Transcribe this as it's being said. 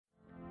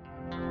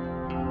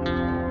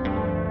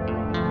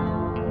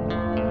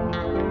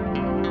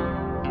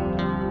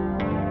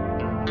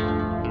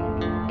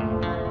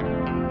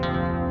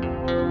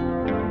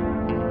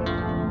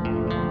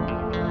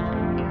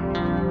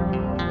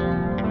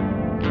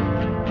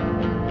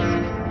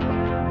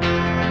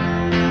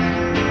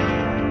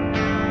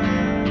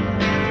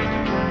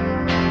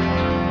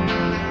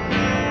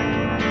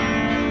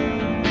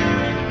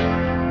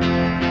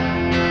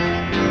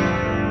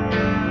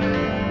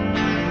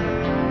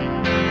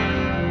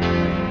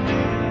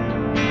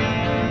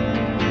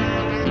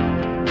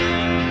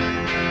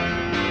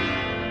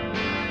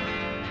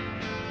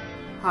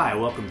Hi,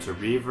 welcome to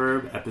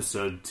Reverb,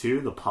 Episode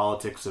 2, The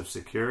Politics of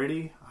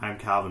Security. I'm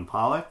Calvin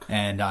Pollack.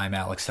 And I'm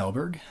Alex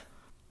Helberg.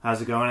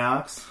 How's it going,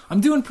 Alex? I'm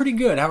doing pretty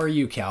good. How are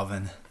you,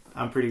 Calvin?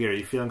 I'm pretty good. Are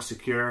you feeling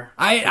secure?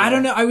 I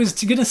don't know. I was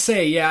going to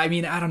say, I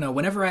don't know.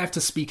 Whenever I have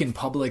to speak in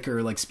public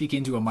or like speak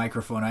into a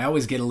microphone, I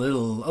always get a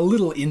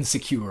little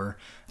insecure.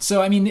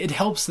 So, it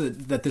helps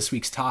that this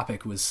week's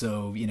topic was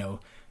so,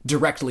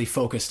 directly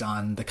focused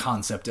on a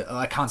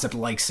concept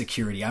like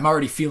security. I'm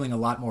already feeling a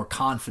lot more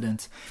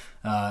confident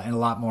and a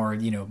lot more,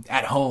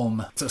 at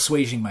home. It's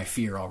assuaging my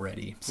fear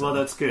already. So. Well,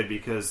 that's good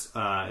because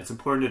it's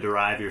important to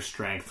derive your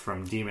strength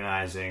from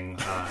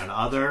demonizing an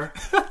other.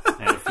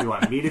 And if you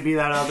want me to be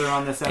that other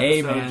on this episode,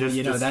 hey man,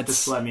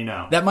 just let me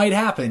know. That might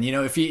happen.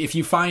 If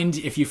you find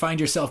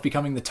yourself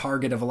becoming the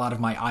target of a lot of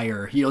my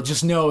ire, you'll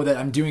just know that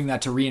I'm doing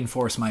that to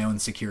reinforce my own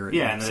security.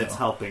 Yeah, and that it's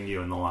helping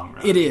you in the long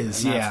run. It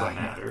is, and that's what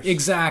matters.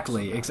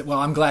 Exactly. Well,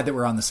 I'm glad that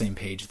we're on the same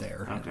page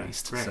there, at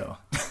least. Great.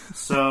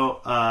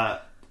 So,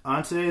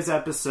 on today's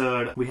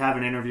episode, we have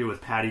an interview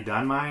with Patricia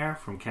Dunmire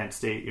from Kent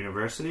State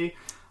University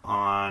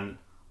on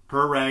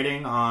her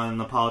writing on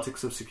the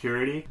politics of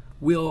security.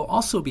 We'll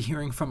also be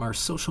hearing from our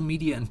social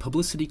media and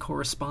publicity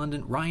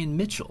correspondent Ryan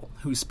Mitchell,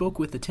 who spoke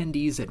with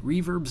attendees at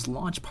Reverb's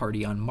launch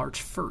party on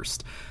March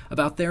 1st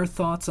about their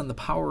thoughts on the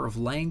power of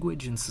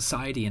language in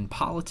society and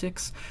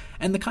politics,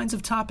 and the kinds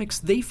of topics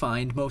they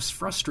find most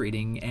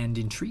frustrating and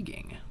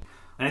intriguing.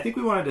 And I think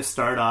we wanted to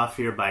start off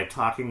here by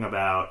talking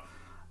about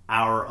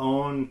our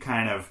own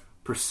kind of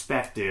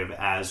perspective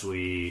as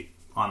we,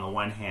 on the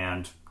one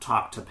hand,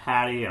 talk to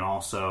Patty and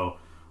also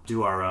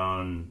do our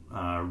own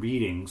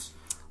readings.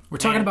 We're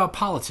talking about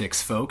politics,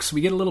 folks.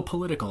 We get a little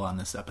political on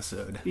this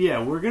episode.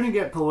 Yeah, we're going to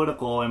get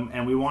political,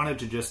 and we wanted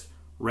to just,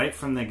 right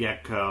from the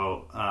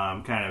get-go,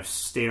 kind of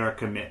state our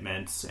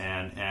commitments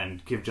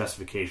and give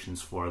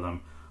justifications for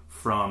them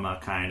from a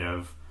kind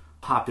of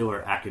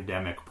popular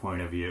academic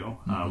point of view,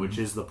 which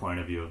is the point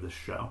of view of this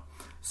show.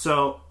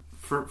 So,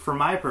 for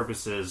my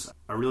purposes,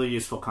 a really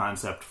useful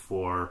concept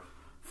for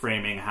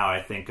framing how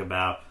I think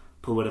about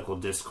political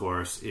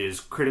discourse is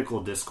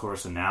critical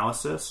discourse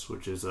analysis,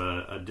 which is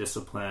a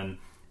discipline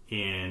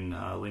in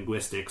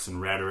linguistics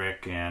and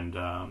rhetoric and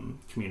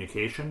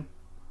communication.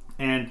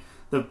 And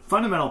the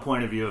fundamental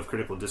point of view of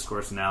critical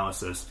discourse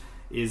analysis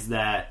is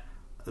that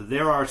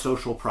there are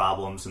social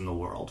problems in the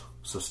world.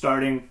 So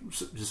starting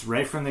just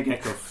right from the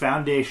get-go,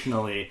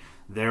 foundationally,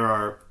 there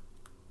are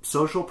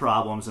social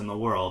problems in the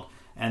world,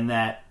 and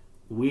that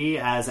we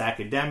as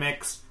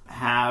academics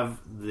have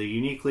the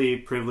uniquely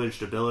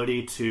privileged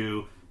ability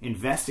to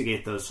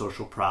investigate those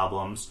social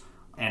problems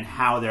and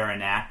how they're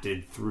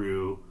enacted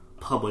through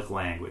public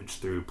language,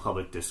 through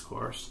public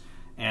discourse.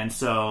 And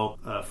so,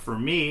 for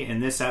me, in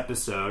this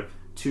episode,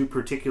 two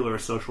particular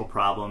social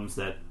problems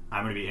that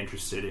I'm going to be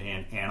interested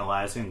in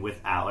analyzing with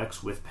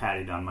Alex, with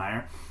Patricia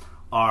Dunmire,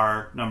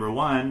 are, number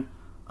one,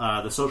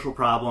 the social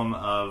problem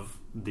of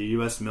the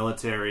U.S.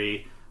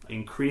 military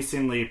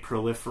increasingly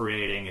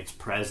proliferating its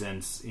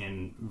presence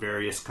in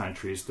various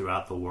countries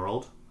throughout the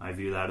world. I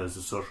view that as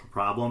a social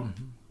problem.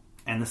 Mm-hmm.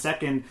 And the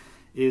second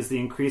is the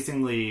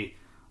increasingly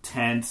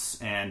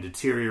tense and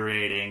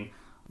deteriorating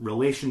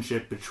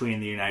relationship between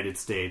the United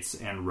States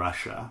and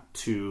Russia,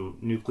 two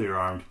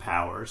nuclear-armed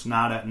powers.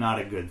 Not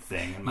a good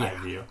thing, in my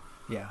view.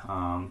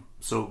 Yeah.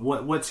 So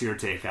what's your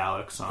take,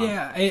 Alex?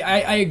 Yeah,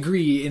 I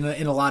agree in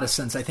a lot of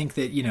sense. I think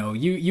that,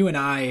 you and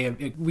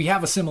I, we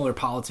have a similar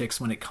politics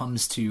when it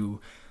comes to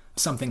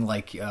something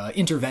like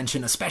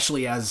intervention,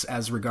 especially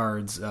as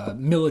regards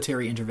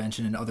military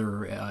intervention in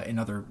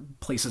other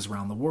places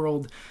around the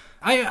world.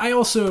 I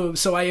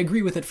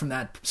agree with it from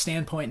that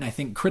standpoint, and I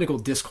think critical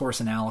discourse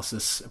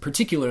analysis,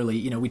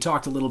 particularly, we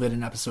talked a little bit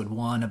in episode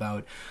 1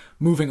 about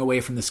moving away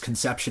from this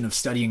conception of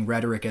studying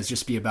rhetoric as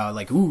just be about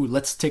like, ooh,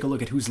 let's take a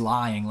look at who's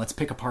lying, let's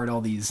pick apart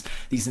all these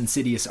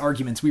insidious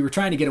arguments. We were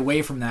trying to get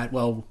away from that.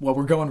 Well,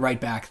 we're going right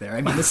back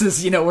there. This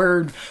is,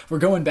 we're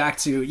going back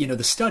to,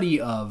 the study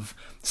of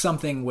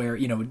something where,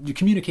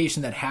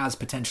 communication that has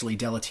potentially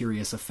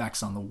deleterious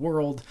effects on the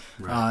world.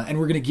 Right. And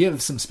we're going to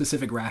give some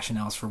specific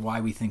rationales for why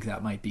we think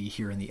that might be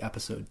here in the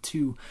episode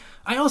too.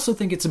 I also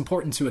think it's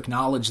important to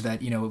acknowledge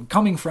that,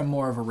 coming from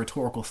more of a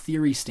rhetorical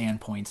theory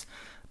standpoint,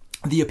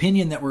 the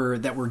opinion that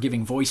we're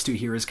giving voice to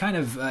here is kind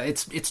of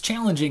it's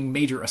challenging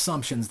major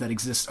assumptions that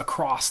exist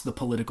across the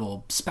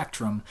political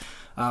spectrum,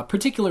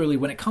 particularly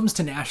when it comes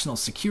to national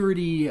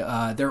security.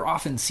 There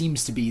often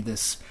seems to be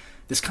this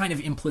kind of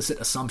implicit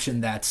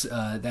assumption that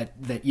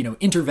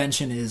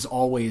intervention is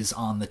always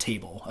on the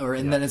table,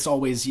 that it's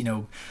always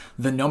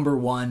the number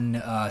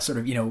one sort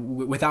of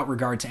without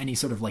regard to any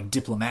sort of like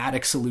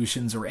diplomatic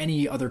solutions or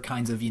any other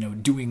kinds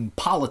of doing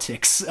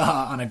politics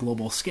on a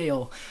global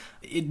scale.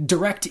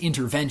 direct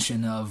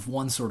intervention of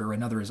one sort or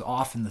another is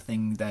often the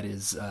thing that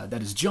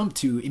is jumped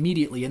to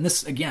immediately. And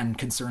this, again,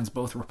 concerns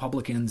both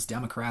Republicans,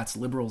 Democrats,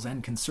 liberals,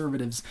 and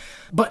conservatives.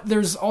 But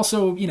there's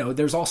also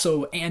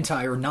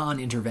anti or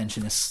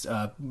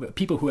non-interventionists,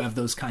 people who have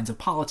those kinds of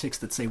politics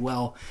that say,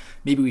 well,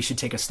 maybe we should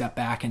take a step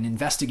back and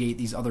investigate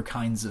these other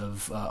kinds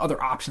of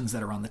other options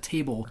that are on the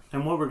table.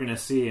 And what we're going to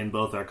see in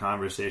both our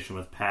conversation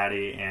with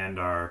Patty and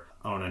our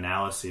own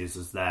analyses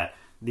is that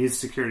these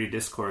security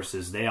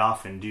discourses, they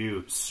often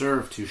do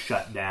serve to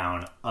shut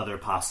down other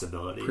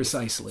possibilities.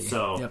 Precisely.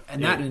 So, yep.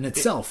 And that in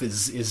itself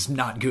is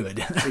not good.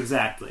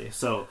 Exactly.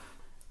 So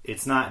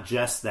it's not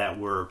just that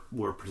we're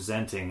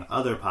presenting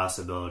other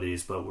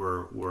possibilities, but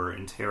we're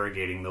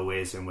interrogating the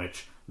ways in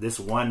which this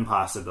one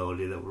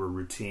possibility that we're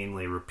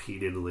routinely,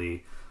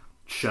 repeatedly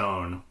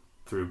shown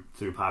through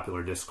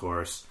popular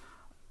discourse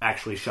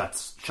actually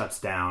shuts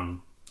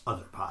down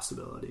other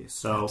possibilities.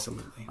 So,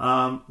 absolutely.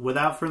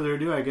 Without further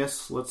ado, I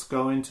guess let's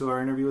go into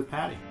our interview with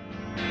Patty.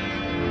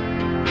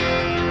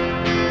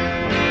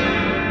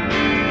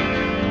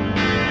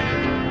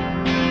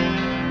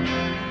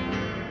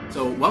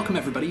 So welcome,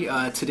 everybody.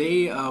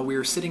 Today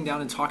we're sitting down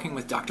and talking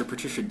with Dr.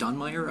 Patricia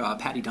Dunmire,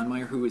 Patty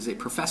Dunmire, who is a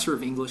professor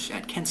of English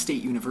at Kent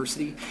State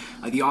University,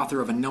 the author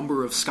of a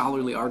number of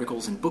scholarly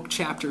articles and book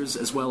chapters,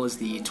 as well as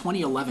the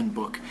 2011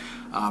 book,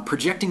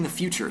 Projecting the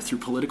Future Through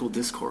Political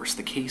Discourse,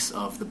 The Case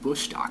of the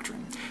Bush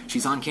Doctrine.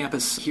 She's on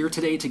campus here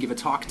today to give a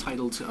talk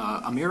titled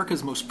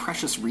America's Most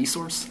Precious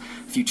Resource,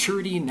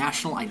 Futurity,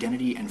 National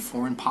Identity, and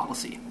Foreign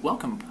Policy.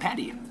 Welcome,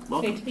 Patty.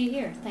 Welcome. Great to be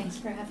here. Thanks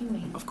for having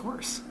me. Of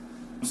course.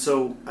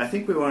 So I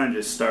think we wanted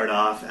to start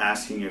off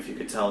asking you if you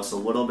could tell us a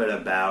little bit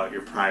about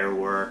your prior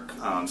work,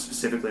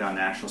 specifically on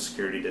national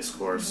security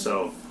discourse. Mm-hmm.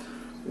 So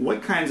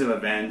what kinds of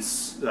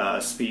events,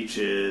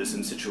 speeches,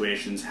 and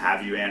situations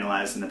have you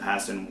analyzed in the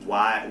past, and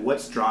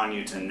what's drawn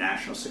you to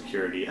national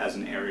security as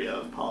an area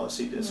of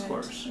policy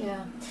discourse? Right.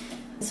 Yeah.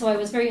 So I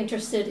was very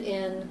interested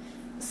in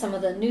some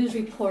of the news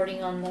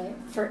reporting on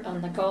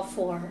the Gulf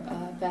War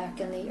back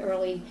in the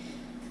early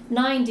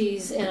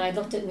 90s, and I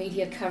looked at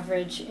media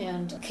coverage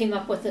and came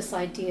up with this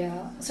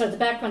idea. So the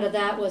background of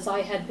that was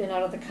I had been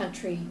out of the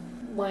country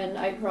when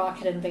Iraq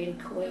had invaded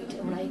Kuwait,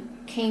 and when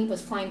I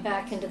was flying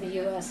back into the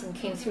U.S. and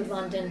came through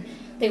London,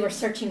 they were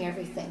searching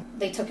everything.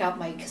 They took out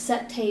my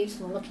cassette tapes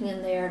and were looking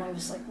in there, and I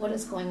was like, what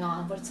is going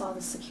on? What's all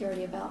this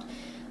security about?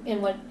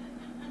 And what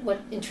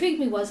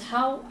intrigued me was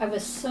how I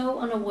was so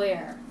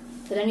unaware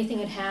that anything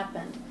had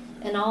happened,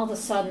 and all of a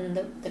sudden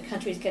the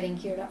country's getting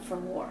geared up for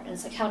war. And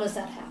it's like, how does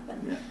that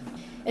happen? Yeah.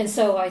 And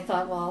so I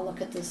thought, well, I'll look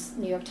at this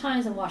New York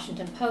Times and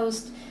Washington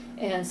Post,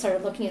 and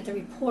started looking at the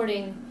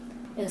reporting.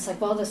 And it's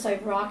like, well, this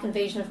Iraq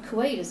invasion of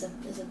Kuwait is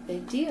a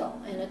big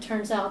deal. And it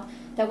turns out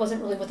that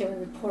wasn't really what they were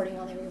reporting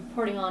on. They were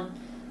reporting on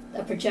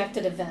a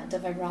projected event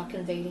of Iraq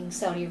invading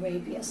Saudi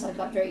Arabia. So I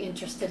got very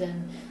interested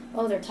in,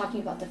 they're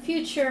talking about the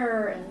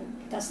future, and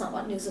that's not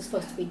what news is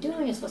supposed to be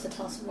doing. It's supposed to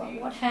tell us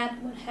what had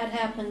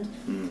happened.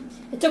 Mm.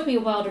 It took me a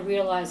while to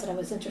realize that I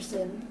was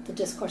interested in the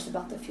discourse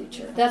about the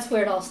future. That's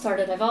where it all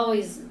started. I've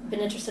always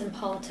been interested in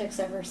politics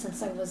ever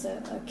since I was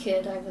a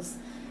kid. I was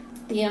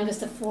the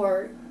youngest of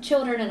 4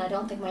 children, and I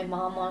don't think my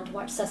mom wanted to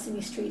watch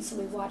Sesame Street, so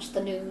we watched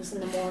the news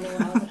in the morning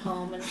when I was at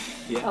home,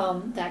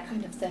 and that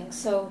kind of thing.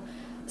 So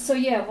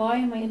yeah, why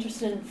am I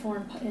interested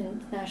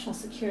in national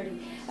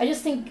security? I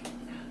just think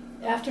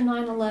after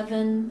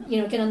 9/11,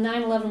 again,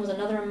 9/11 was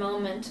another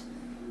moment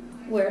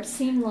where it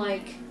seemed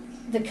like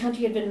the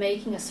country had been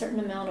making a certain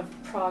amount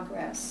of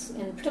progress,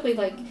 and particularly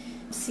like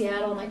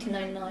Seattle,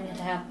 1999 had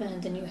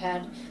happened, and you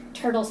had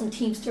Turtles and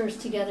Teamsters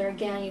together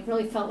again. You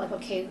really felt like,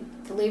 okay,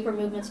 the labor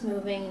movement's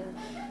moving, and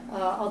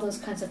all those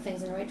kinds of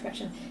things in the right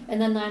direction.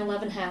 And then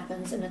 9/11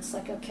 happens, and it's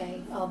like,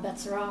 okay, all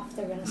bets are off.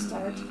 They're going to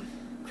start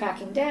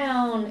cracking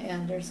down,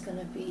 and there's going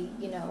to be,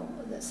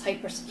 this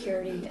hyper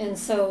security. And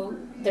so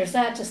there's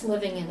that, just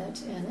living in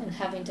it and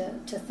having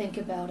to think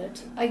about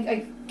it.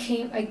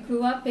 I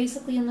grew up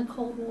basically in the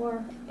Cold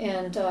War,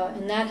 and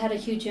that had a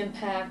huge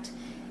impact.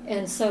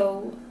 And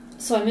so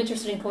I'm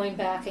interested in going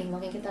back and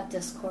looking at that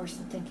discourse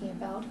and thinking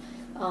about,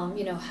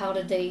 how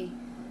did they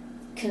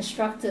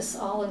construct this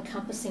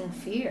all-encompassing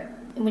fear?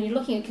 And when you're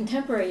looking at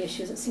contemporary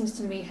issues, it seems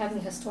to me having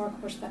a historical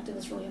perspective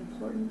is really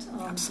important.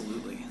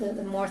 Absolutely.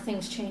 The more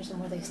things change, the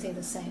more they stay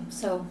the same.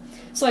 So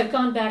I've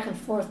gone back and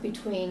forth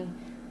between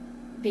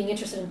being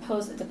interested in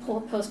the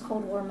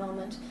post-Cold War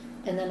moment,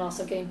 and then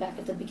also getting back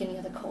at the beginning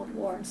of the Cold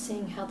War and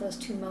seeing how those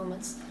two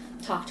moments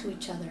talk to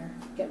each other,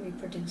 get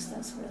reproduced,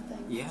 that sort of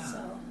thing. Yeah.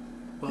 So.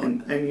 Well,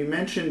 and you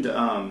mentioned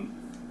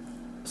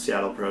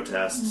Seattle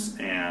protests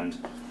and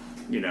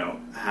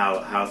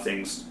how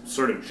things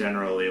sort of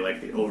generally, like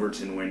the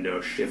Overton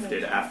window,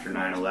 shifted after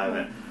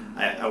 9/11.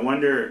 I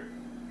wonder,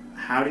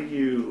 how do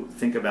you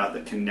think about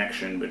the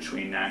connection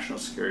between national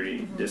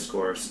security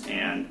discourse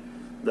and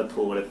the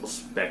political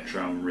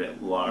spectrum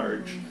writ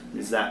large?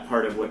 Is that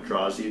part of what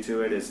draws you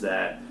to it? Is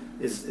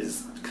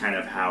kind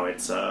of how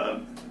it's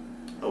a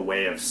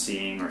way of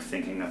seeing or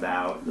thinking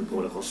about the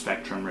political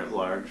spectrum writ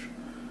large?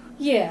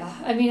 Yeah,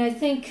 I mean, I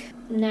think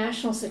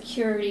national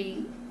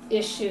security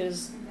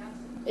issues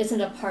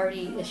isn't a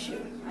party issue.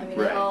 I mean,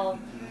 Right. they all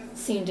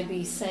seem to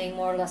be saying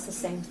more or less the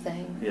same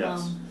thing.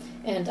 Yes.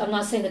 And I'm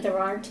not saying that there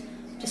aren't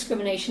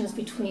discriminations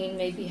between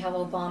maybe how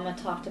Obama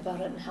talked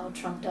about it and how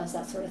Trump does,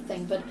 that sort of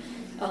thing. But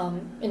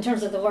in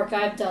terms of the work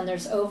I've done,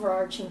 there's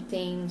overarching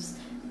themes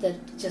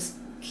that just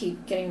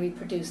keep getting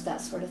reproduced,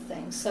 that sort of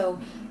thing. So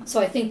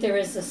I think there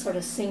is this sort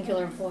of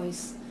singular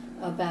voice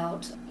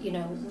about,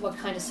 what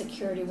kind of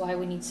security, why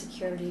we need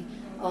security,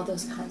 all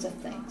those kinds of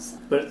things.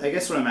 But I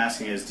guess what I'm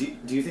asking is,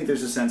 do you think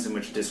there's a sense in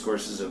which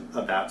discourses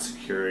about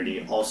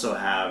security also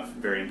have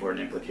very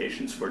important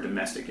implications for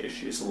domestic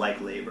issues like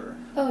labor?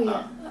 Oh,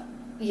 yeah.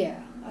 Yeah,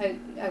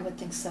 I would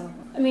think so.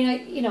 I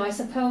mean, I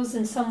suppose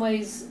in some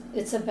ways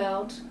it's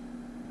about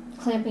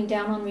clamping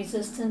down on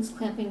resistance,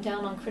 clamping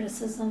down on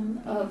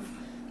criticism of,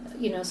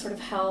 sort of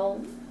how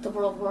the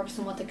world works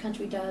and what the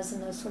country does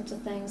and those sorts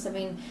of things. I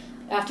mean,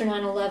 after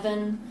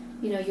 9/11,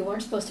 you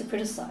weren't supposed to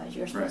criticize.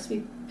 You were supposed to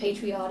be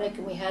patriotic,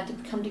 and we had to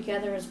come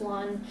together as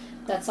one.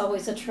 That's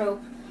always a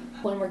trope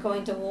when we're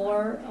going to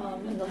war.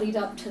 In the lead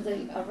up to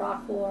the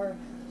Iraq War,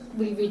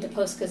 we read the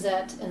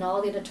Post-Gazette, and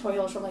all the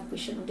editorials were like, we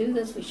shouldn't do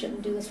this, we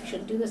shouldn't do this, we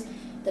shouldn't do this.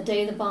 The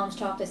day the bombs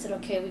dropped, they said,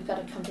 okay, we've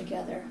got to come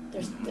together.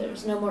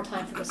 There's no more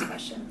time for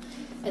discussion.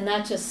 And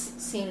that just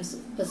seems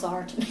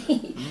bizarre to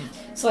me.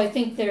 So I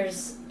think there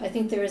is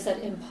that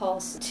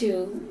impulse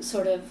to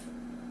sort of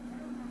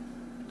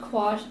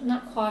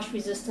not quash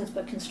resistance,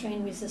 but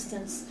constrain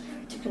resistance,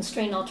 to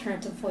constrain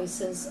alternative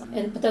voices.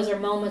 But those are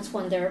moments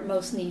when they're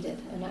most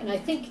needed. And I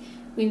think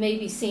we may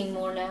be seeing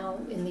more now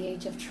in the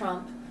age of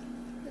Trump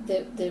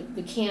that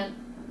we can't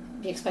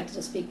be expected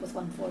to speak with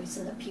one voice,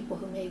 and that people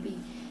who maybe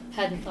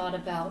hadn't thought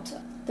about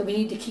that we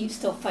need to keep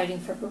still fighting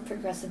for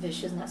progressive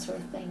issues and that sort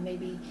of thing.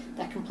 Maybe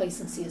that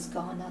complacency is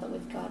gone now that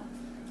we've got,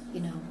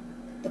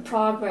 the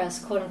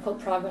progress, quote unquote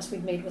progress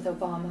we've made with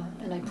Obama,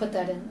 and I put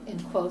that in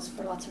quotes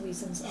for lots of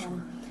reasons,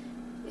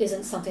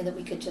 isn't something that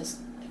we could just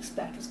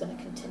expect was going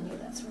to continue,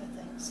 that sort of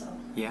thing. So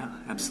yeah,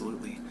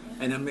 absolutely.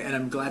 And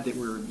I'm glad that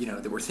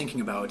we're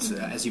thinking about,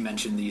 as you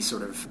mentioned, these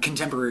sort of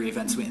contemporary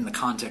events in the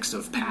context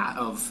of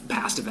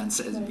past events,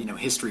 as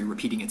history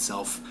repeating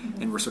itself,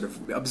 and we're sort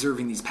of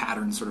observing these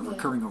patterns sort of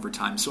recurring over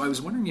time. So I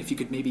was wondering if you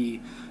could maybe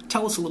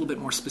tell us a little bit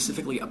more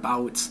specifically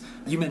about,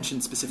 you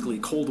mentioned specifically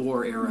Cold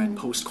War era and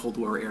post-Cold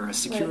War era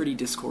security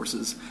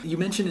discourses. You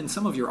mentioned in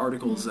some of your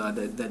articles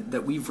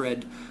that we've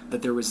read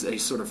that there was a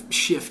sort of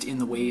shift in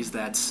the ways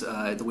that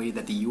the way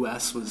that the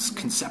U.S. was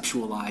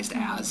conceptualized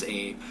as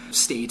a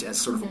state, as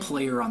sort of a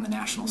player on the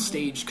national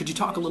stage. Could you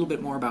talk a little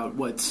bit more about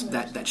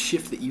that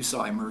shift that you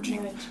saw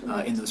emerging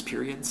in those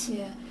periods?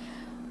 Yeah.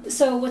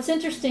 So what's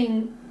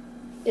interesting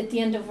at the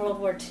end of World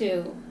War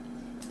II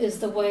is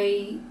the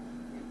way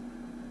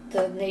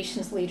the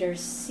nation's leaders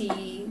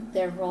see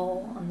their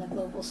role on the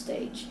global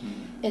stage.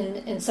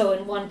 And so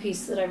in one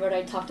piece that I wrote,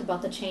 I talked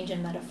about the change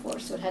in metaphor.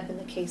 So it had been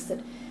the case that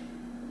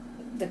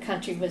the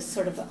country was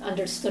sort of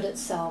understood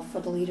itself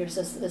for the leaders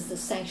as the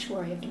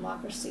sanctuary of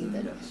democracy,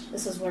 that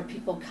this is where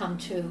people come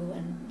to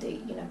and they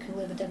can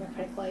live a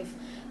democratic life.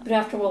 But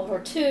after World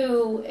War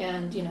II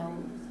and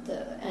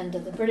the end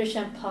of the British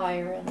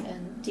Empire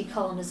and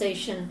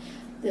decolonization,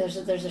 there's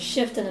a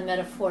shift in the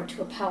metaphor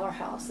to a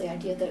powerhouse, the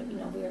idea that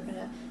we are going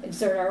to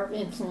exert our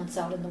influence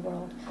out in the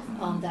world,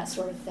 that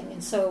sort of thing.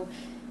 And so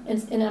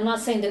and I'm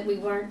not saying that we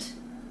weren't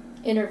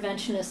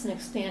interventionists and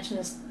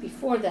expansionists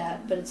before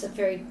that, but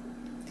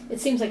it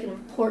seems like an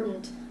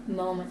important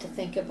moment to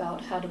think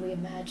about how do we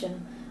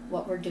imagine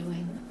what we're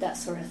doing, that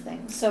sort of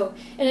thing. So,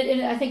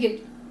 and I think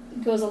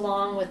it goes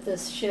along with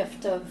this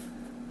shift of,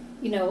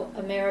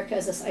 America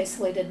as this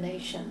isolated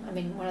nation. I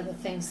mean, one of the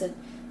things that,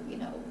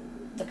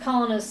 the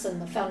colonists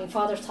and the founding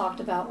fathers talked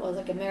about was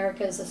like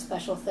America is a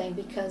special thing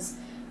because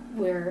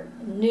we're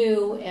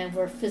new and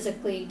we're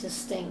physically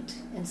distinct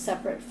and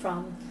separate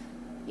from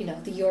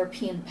the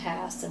European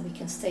past, and we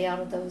can stay out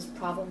of those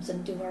problems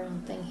and do our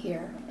own thing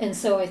here. And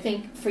so I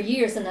think for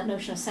years in that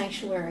notion of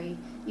sanctuary,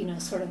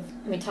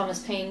 Thomas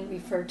Paine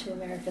referred to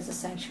America as a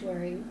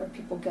sanctuary where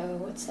people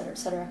go, et cetera, et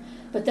cetera.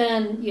 But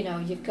then,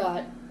 you've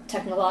got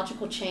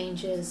technological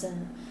changes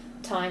and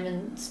time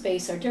and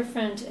space are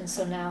different, and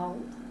so now,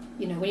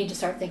 we need to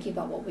start thinking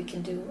about what we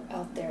can do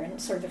out there and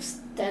sort of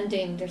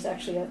extending, there's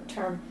actually a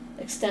term,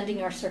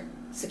 extending our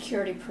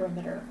security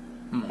perimeter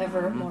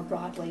ever more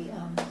broadly,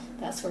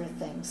 that sort of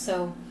thing.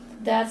 So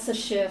that's a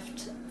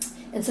shift.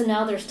 And so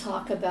now there's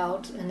talk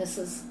about, and this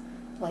is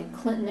like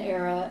Clinton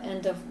era,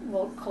 end of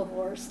Cold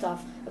War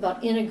stuff,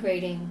 about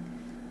integrating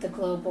the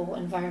global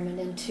environment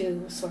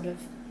into sort of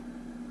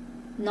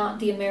not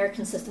the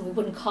American system, we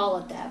wouldn't call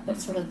it that,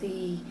 but sort of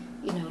the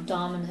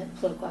dominant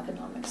political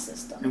economic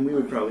system. And we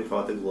would probably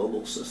call it the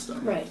global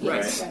system. Right.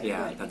 Yes, right.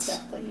 Yeah. Right, That's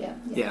exactly. Yeah.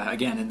 Yeah.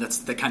 Again, and that's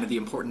the kind of the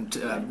important,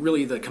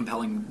 really the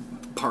compelling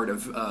part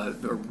of,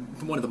 or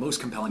one of the most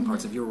compelling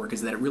parts of your work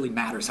is that it really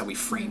matters how we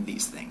frame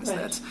these things.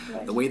 That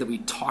the way that we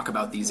talk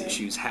about these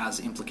issues has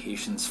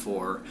implications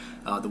for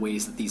the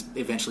ways that these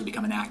eventually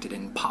become enacted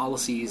in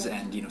policies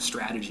and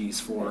strategies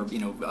for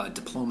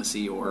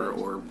diplomacy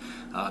or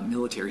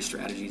military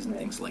strategies and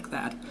things like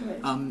that.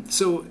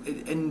 So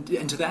and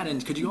to that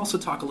end, could you also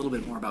talk a little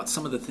bit more about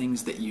some of the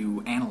things that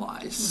you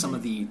analyzed, some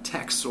of the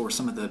texts or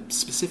some of the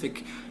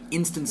specific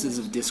instances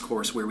of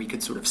discourse where we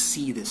could sort of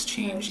see this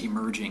change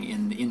emerging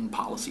in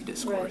policy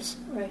discourse?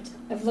 Right.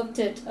 I've looked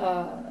at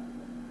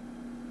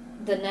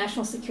the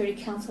National Security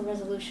Council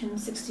Resolution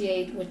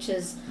 68, which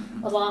is,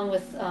 along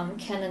with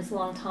Kennan's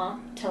long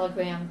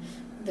telegram,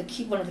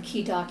 one of the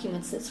key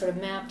documents that sort of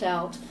mapped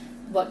out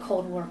what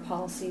Cold War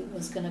policy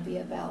was going to be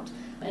about.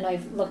 And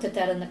I've looked at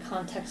that in the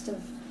context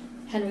of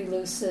Henry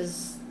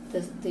Luce's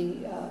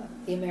the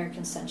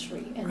American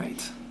Century.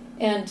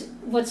 And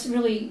what's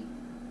really,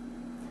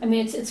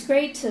 it's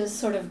great to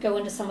sort of go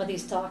into some of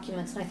these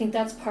documents, and I think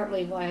that's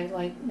partly why I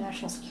like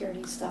national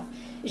security stuff,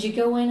 is you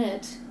go in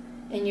it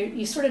and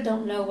you sort of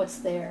don't know what's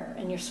there,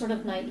 and you're sort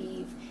of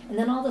naive, and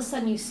then all of a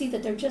sudden you see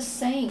that they're just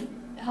saying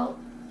out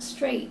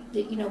straight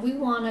that we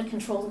want to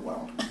control the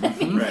world.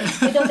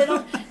 They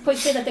don't quite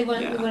say that they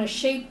want to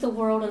shape the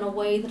world in a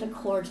way that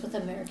accords with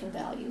American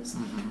values.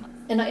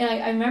 And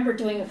I remember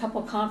doing a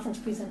couple of conference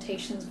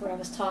presentations where I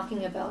was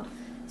talking about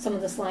some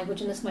of this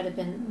language, and this might have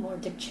been more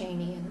Dick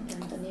Cheney and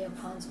the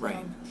neocons.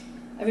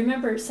 I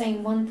remember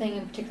saying one thing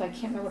in particular, I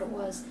can't remember what it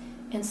was,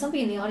 and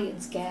somebody in the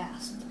audience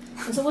gasped.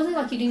 And so it wasn't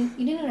like you didn't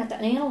even have to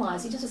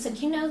analyze. You just said,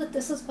 that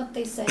this is what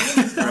they say.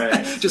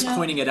 Just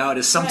pointing it out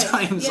is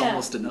sometimes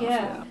almost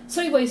enough.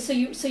 So anyway, so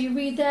you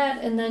read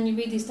that, and then you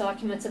read these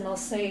documents, and they'll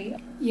say,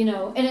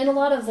 and in a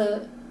lot of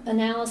the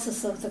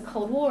analysis of the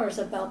Cold War is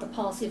about the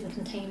policy of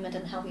containment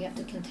and how we had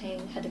to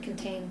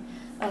contain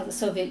the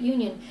Soviet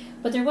Union.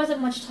 But there wasn't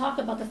much talk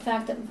about the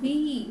fact that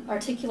we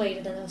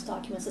articulated in those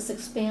documents this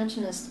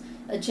expansionist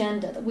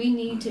agenda, that we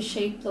need to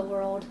shape the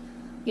world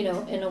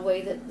in a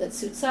way that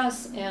suits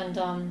us, and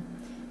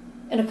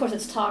of course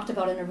it's talked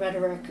about in a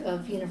rhetoric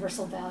of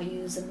universal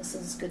values, and this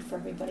is good for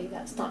everybody.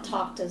 That's not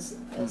talked as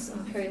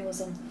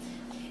imperialism,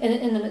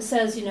 and then it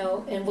says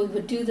and we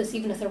would do this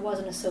even if there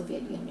wasn't a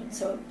Soviet Union.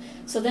 So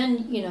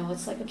then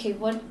it's like, okay,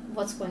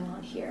 what's going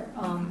on here?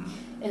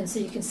 And so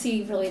you can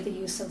see really the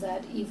use of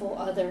that evil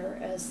other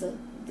as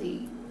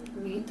the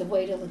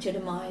way to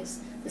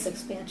legitimize this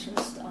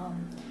expansionist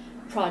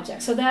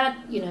project. So that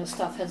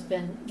stuff has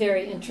been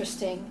very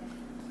interesting.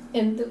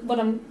 And what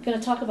I'm going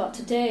to talk about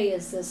today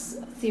is this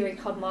theory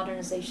called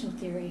modernization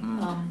theory,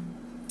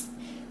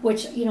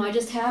 which, I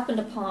just happened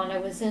upon. I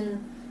was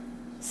in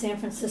San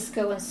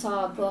Francisco and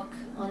saw a book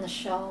on the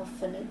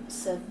shelf, and it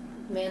said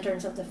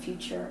Mandarins of the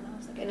Future, and I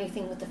was like,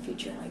 anything with the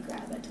future, and I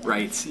grab it.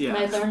 And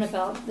I learned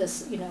about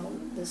this,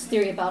 this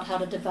theory about how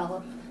to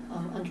develop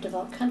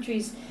underdeveloped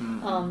countries,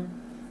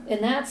 and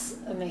that's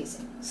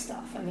amazing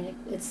stuff.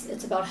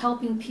 It's about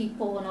helping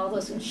people and all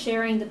those, and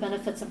sharing the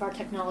benefits of our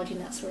technology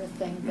and that sort of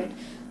thing.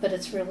 But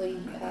it's really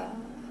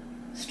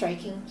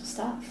striking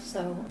stuff.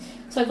 So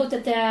I've looked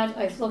at that.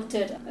 I've looked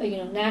at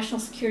national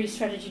security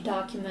strategy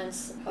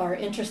documents are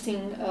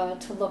interesting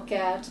to look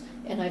at,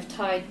 and I've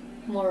tied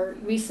more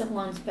recent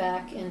ones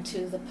back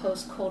into the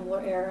post-Cold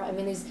War era.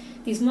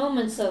 These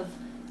moments of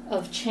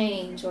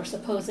change or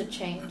supposed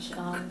change,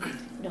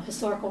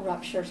 historical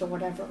ruptures or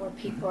whatever, where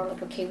people are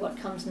like, okay, what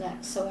comes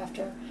next? So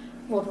after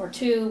World War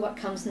II, what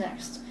comes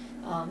next?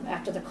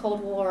 After the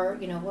Cold War,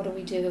 what do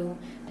we do?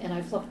 And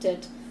I've looked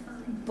at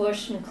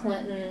Bush and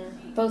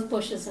Clinton, both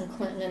Bush's and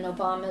Clinton and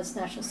Obama's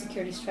national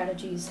security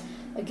strategies,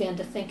 again,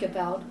 to think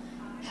about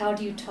how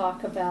do you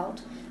talk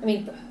about,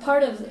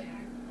 part of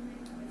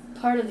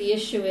the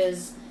issue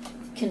is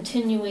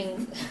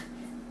continuing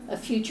a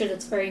future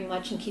that's very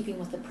much in keeping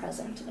with the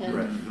present,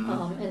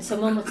 and so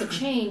moments of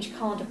change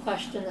call into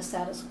question the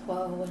status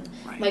quo,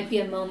 and might be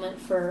a moment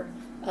for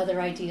other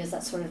ideas,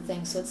 that sort of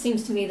thing. So it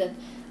seems to me that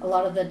a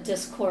lot of the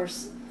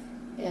discourse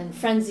and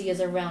frenzy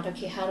is around,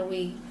 okay, how do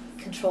we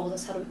control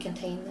this? How do we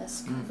contain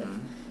this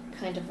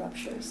kind of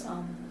ruptures?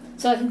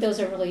 So I think those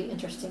are really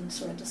interesting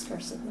sort of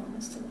discursive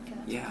moments to look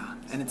at. Yeah,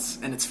 and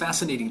it's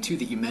fascinating too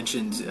that you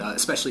mentioned,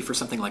 especially for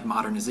something like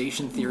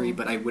modernization theory,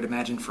 but I would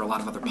imagine for a lot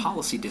of other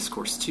policy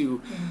discourse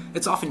too,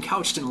 it's often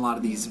couched in a lot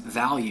of these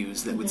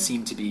values that would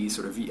seem to be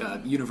sort of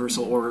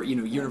universal or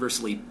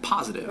universally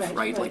positive,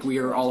 right? Like we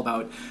are all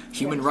about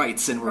human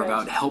rights, and we're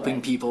about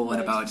helping people,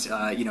 and about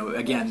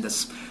again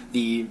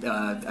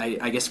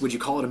I guess, would you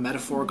call it a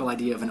metaphorical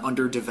idea of an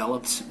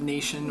underdeveloped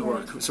nation,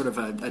 or sort of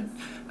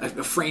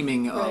a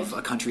framing of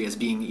a country as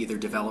being either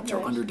developed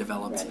or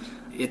underdeveloped?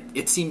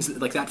 It seems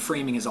like that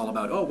framing is all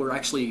about,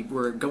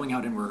 we're going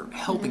out and we're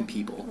helping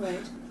people.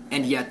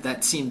 And yet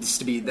that seems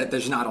to be that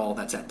there's not all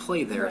that's at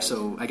play there.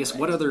 So I guess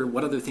what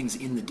other things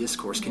in the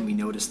discourse can we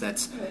notice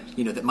that's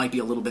that might be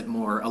a little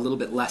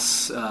bit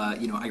less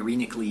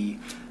ironically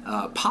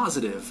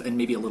positive, and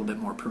maybe a little bit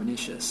more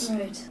pernicious.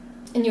 Right.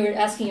 And you were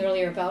asking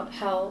earlier about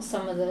how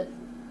some of the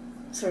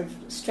sort of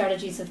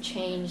strategies have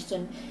changed,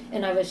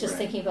 and I was just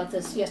thinking about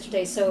this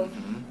yesterday. So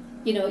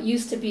it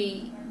used to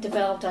be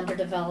developed,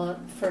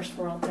 underdeveloped, first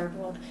world, third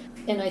world.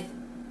 And I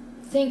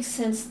think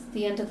since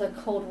the end of the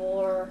Cold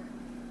War,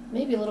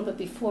 maybe a little bit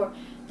before,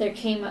 there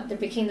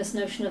became this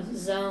notion of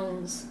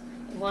zones.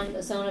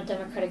 A zone of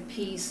democratic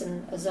peace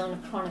and a zone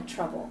of chronic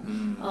trouble.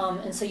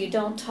 And so you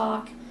don't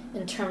talk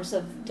in terms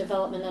of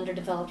development,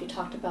 underdeveloped. You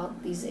talked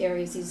about these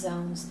areas, these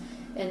zones,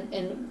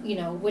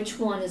 and which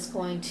one is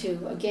going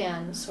to,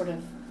 again, sort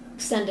of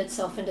extend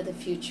itself into the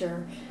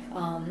future.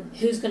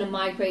 Who's going to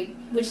migrate,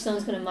 which zone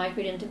is going to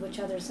migrate into which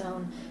other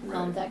zone,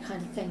 that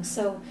kind of thing.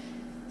 So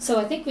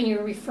I think when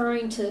you're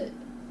referring to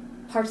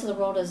parts of the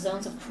world as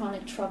zones of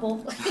chronic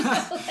trouble,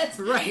 that's,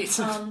 right.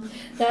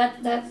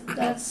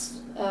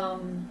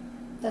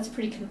 That's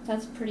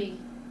pretty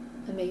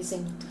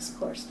amazing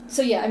discourse.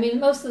 So yeah,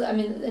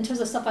 in terms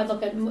of stuff I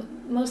look at,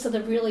 most of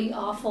the really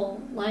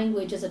awful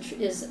language is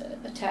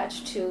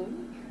attached to,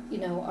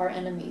 our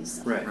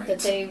enemies, right. That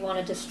they want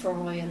to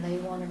destroy and they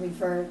want to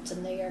revert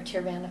and they are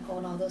tyrannical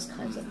and all those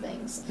kinds of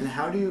things. And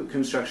how do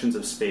constructions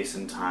of space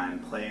and time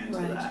play into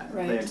that?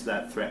 Right. Play into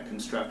that threat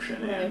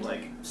construction and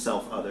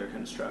self-other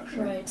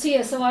construction? Right.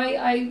 So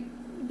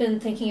I've been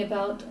thinking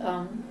about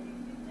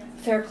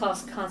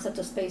Fairclough's concept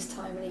of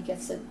space-time, and he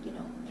gets it,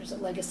 there's a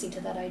legacy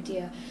to that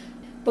idea.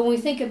 But when we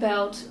think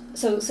about,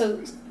 so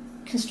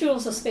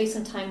construals of space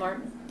and time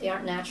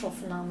aren't natural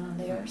phenomena.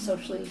 They are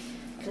socially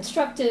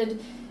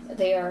constructed,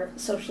 they are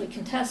socially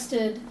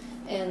contested,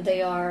 and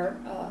they are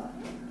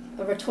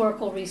a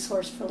rhetorical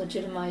resource for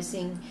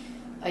legitimizing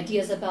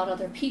ideas about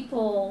other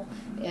people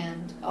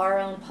and our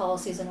own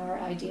policies and our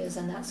ideas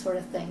and that sort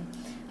of thing.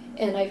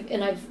 And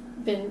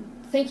I've been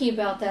thinking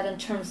about that in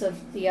terms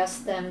of the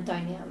us-them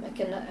dynamic.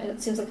 And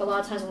it seems like a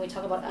lot of times when we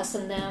talk about us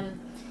and them,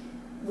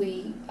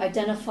 we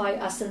identify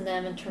us and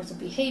them in terms of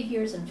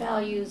behaviors and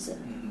values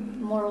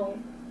and moral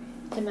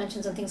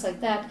dimensions and things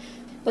like that.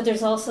 But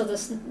there's also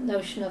this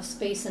notion of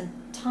space and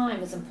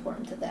time is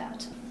important to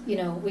that.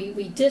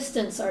 We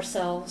distance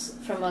ourselves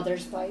from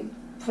others by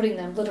putting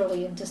them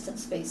literally in distant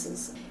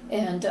spaces.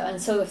 And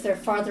so if they're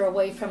farther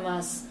away from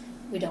us,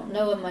 we don't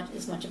know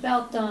as much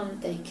about them.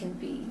 They can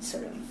be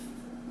sort of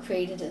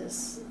created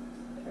as,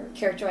 or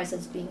characterized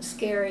as being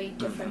scary,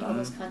 different, all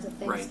those kinds of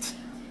things. Right.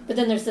 But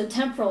then there's the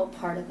temporal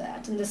part of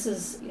that, and this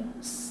is,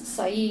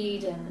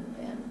 Said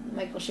and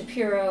Michael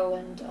Shapiro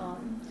and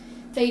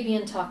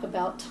Fabian talk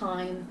about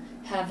time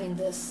having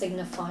this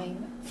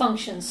signifying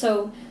function.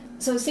 So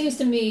it seems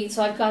to me,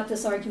 so I've got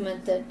this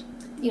argument that,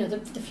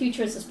 the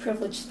future is this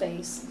privileged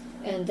space,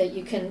 and that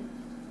you can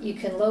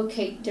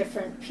locate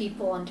different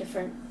people on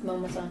different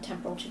moments on a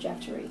temporal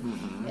trajectory.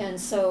 And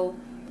so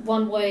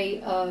one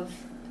way of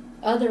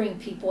othering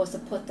people is to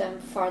put them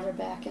farther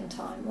back in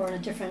time or in a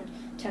different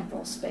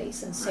temporal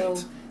space. And so,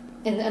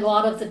 and a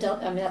lot of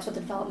that's what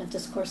the development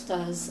discourse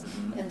does,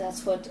 and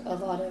that's what a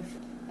lot of,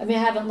 I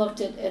haven't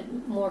looked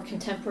at more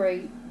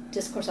contemporary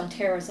discourse on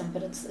terrorism,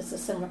 but it's a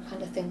similar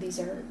kind of thing.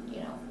 These are,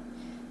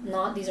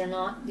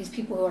 these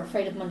people who are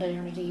afraid of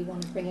modernity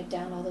want to bring it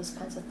down, all those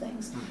kinds of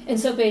things. And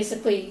so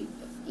basically,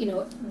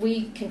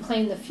 we can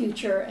claim the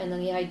future, and then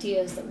the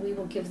idea is that we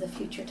will give the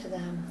future to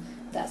them,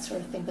 that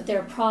sort of thing. But they're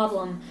a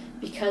problem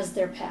because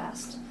they're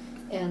past,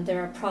 and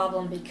they're a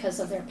problem because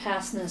of their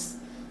pastness,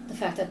 the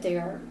fact that they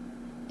are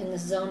in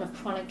this zone of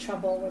chronic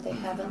trouble where they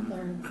haven't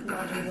learned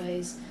modern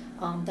ways,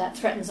 that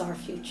threatens our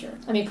future.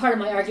 Part of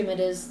my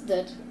argument is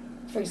that,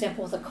 for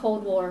example, with the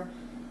Cold War,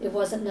 it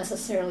wasn't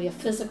necessarily a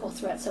physical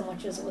threat so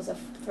much as it was a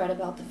threat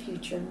about the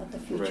future and what the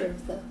future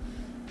of the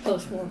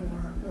post-World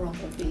War world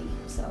would be.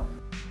 So.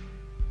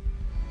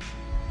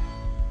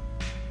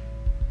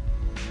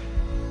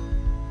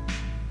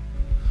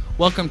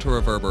 Welcome to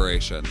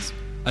Reverberations,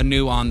 a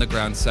new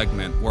on-the-ground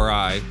segment where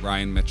I,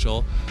 Ryan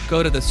Mitchell,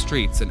 go to the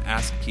streets and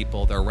ask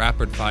people their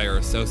rapid-fire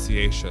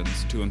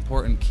associations to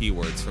important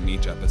keywords from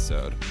each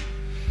episode.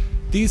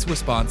 These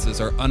responses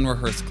are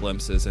unrehearsed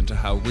glimpses into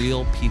how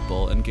real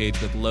people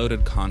engage with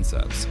loaded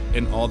concepts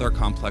in all their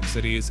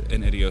complexities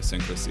and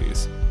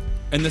idiosyncrasies.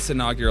 In this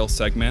inaugural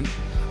segment,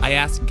 I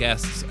asked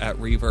guests at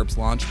Reverb's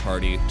launch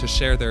party to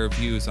share their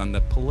views on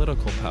the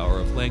political power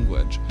of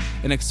language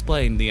and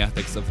explain the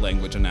ethics of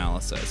language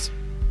analysis.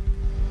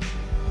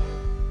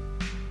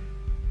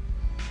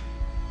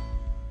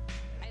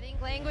 I think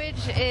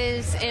language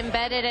is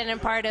embedded and a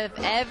part of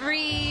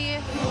every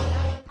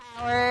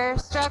power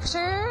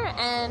structure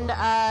and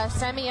a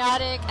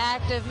semiotic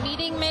act of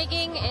meaning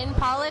making in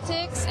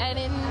politics and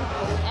in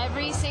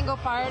every single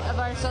part of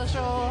our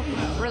social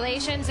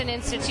relations and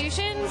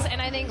institutions. And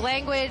I think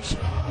language,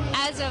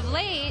 as of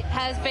late,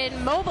 has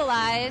been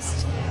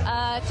mobilized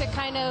to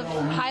kind of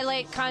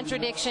highlight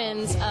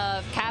contradictions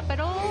of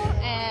capital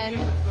and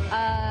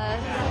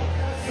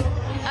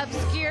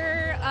obscure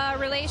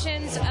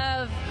relations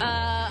of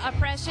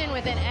oppression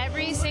within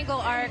every single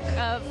arc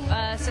of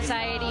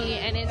society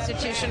and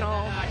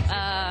institutional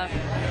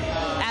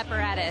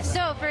apparatus.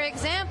 So, for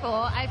example,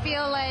 I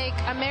feel like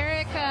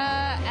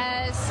America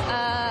as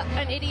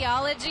an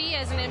ideology,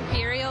 as an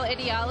imperial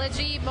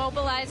ideology,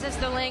 mobilizes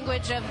the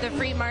language of the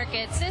free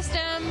market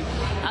system,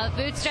 of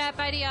bootstrap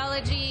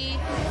ideology,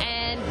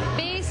 and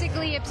basically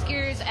basically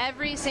obscures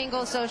every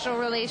single social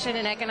relation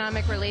and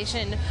economic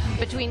relation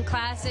between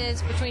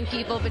classes, between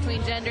people,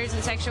 between genders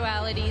and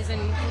sexualities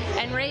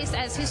and race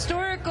as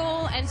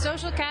historical and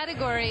social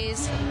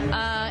categories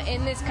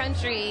in this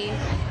country.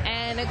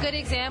 And a good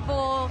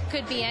example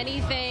could be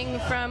anything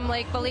from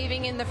like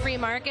believing in the free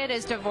market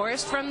as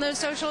divorced from those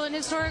social and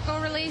historical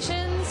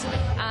relations,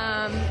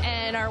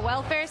 and our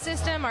welfare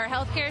system, our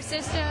healthcare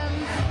system,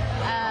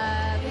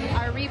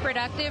 our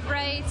reproductive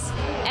rights.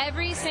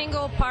 Every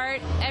single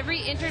part,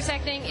 every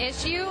intersecting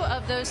issue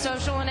of those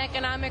social and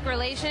economic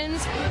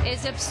relations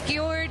is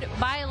obscured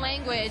by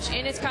language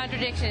in its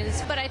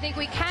contradictions. But I think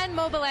we can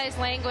mobilize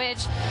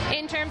language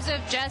in terms of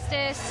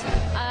justice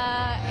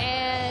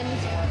and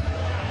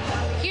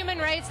human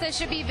rights that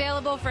should be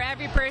available for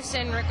every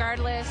person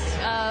regardless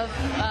of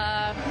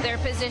their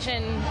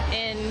position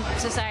in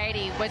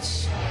society,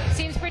 which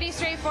seems pretty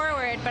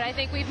straightforward, but I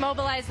think we've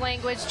mobilized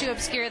language to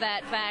obscure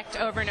that fact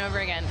over and over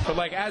again. But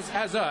like as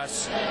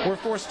us, we're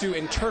forced to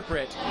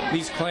interpret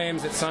these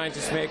claims that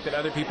scientists make, that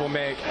other people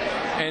make,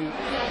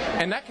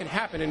 and that can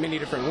happen in many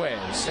different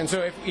ways. And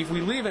so if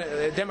we live in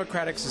a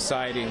democratic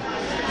society,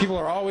 people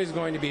are always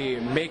going to be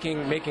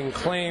making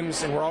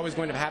claims, and we're always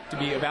going to have to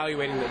be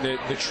evaluating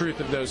the truth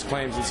of those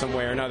claims in some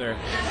way or another.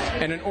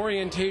 And an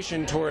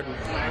orientation toward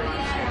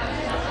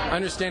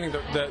understanding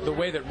the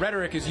way that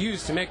rhetoric is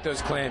used to make those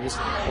claims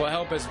will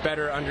help us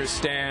better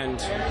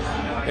understand,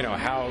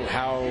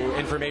 how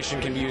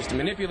information can be used to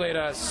manipulate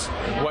us,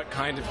 what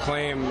kind of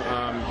claim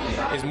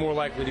is more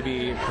likely to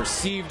be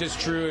perceived as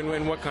true,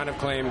 and what kind of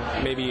claim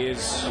maybe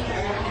is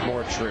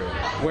more true.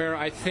 Where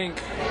I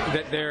think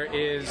that there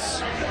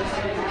is,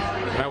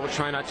 I will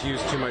try not to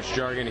use too much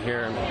jargon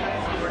here,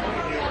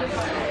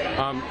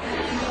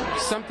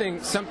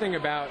 something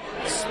about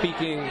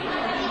speaking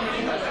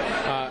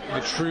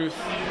the truth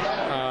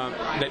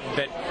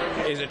that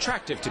is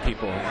attractive to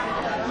people.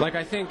 Like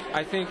I think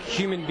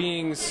human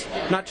beings,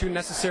 not to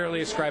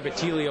necessarily ascribe a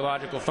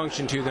teleological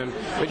function to them,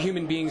 but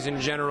human beings in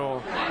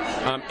general,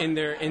 in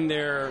their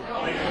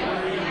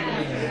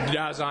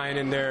Dasein,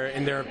 in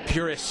their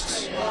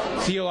purest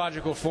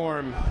theological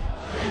form,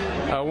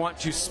 want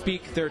to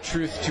speak their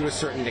truth to a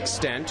certain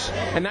extent,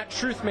 and that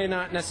truth may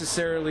not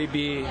necessarily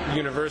be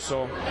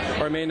universal,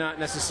 or may not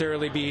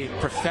necessarily be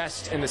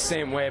professed in the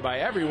same way by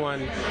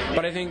everyone,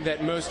 but I think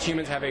that most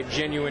humans have a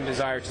genuine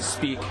desire to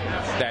speak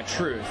that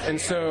truth.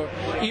 And so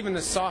even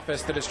the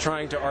sophist that is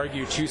trying to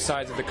argue two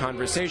sides of the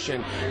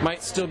conversation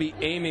might still be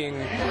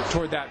aiming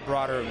toward that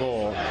broader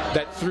goal,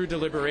 that through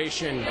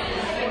deliberation,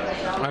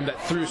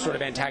 that through sort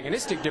of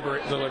antagonistic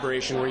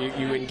deliberation, where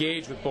you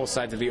engage with both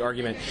sides of the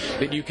argument,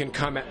 that you can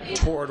come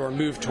toward or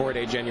move toward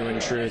a genuine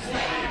truth.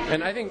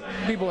 And I think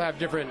people have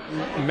different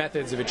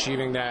methods of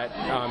achieving that,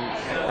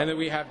 and that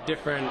we have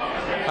different,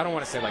 I don't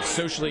want to say like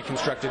socially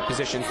constructed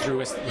positions through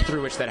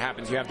which that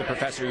happens. You have the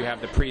professor, you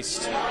have the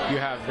priest, you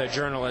have the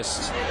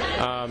journalist,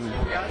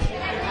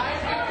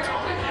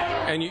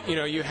 and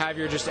you have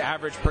your just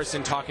average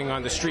person talking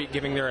on the street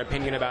giving their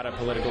opinion about a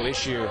political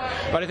issue.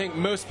 But I think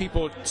most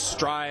people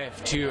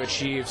strive to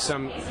achieve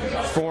some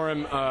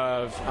form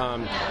of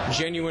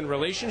genuine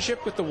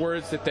relationship with the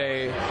words that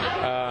they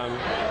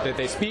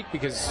speak,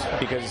 because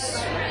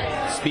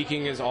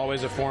speaking is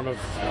always a form of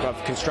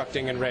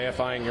constructing and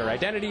reifying your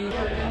identity.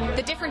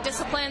 The different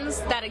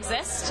disciplines that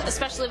exist,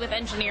 especially with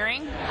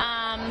engineering,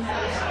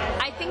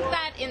 I think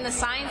that in the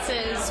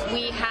sciences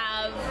we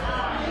have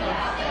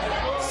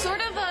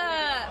sort of a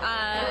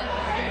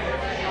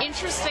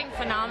interesting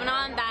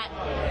phenomenon that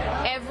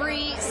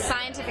every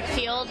scientific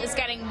field is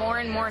getting more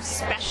and more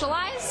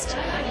specialized,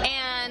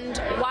 and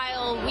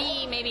while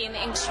we maybe in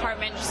the English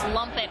department just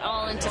lump it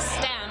all into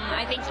STEM,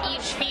 I think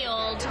each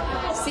field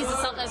sees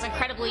itself as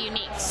incredibly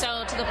unique.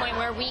 So to the point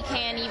where we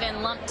can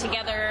even lump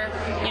together,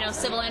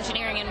 civil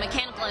engineering and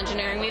mechanical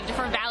engineering. We have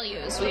different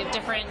values. They have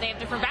different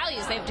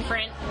values. They have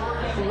different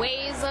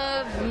ways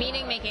of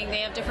meaning making.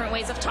 They have different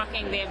ways of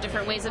talking. They have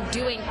different ways of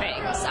doing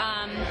things.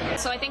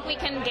 So I think we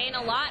can gain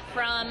a lot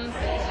from,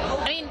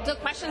 the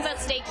questions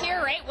at stake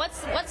here, right?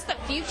 What's the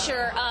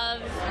future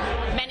of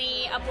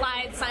many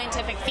applied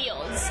scientific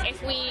fields?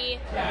 If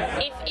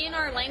in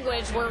our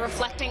language we're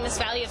reflecting this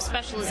value of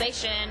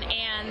specialization,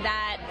 and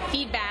that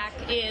feedback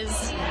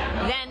is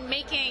then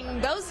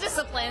making those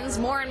disciplines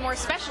more and more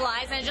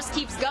specialized, and it just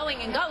keeps going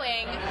and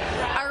going,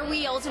 are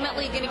we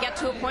ultimately going to get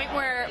to a point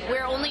where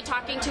we're only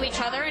talking to each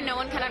other and no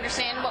one can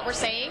understand what we're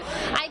saying?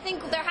 I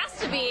think there has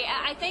to be.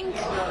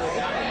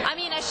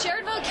 A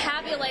shared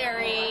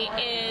vocabulary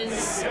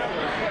is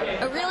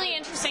a really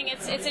interesting.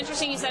 It's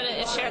interesting you said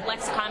a shared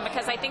lexicon,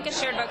 because I think a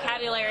shared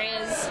vocabulary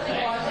is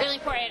really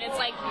important. It's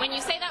like when you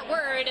say that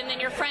word and then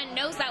your friend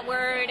knows that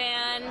word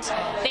and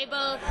they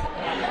both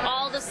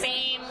all the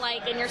same,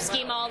 like in your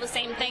schema, all the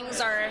same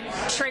things are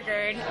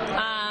triggered.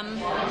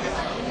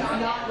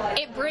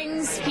 It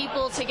brings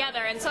people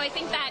together, and so I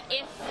think that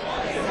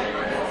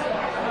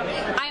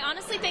I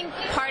honestly think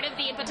part of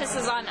the impetus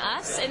is on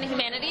us in the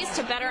humanities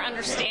to better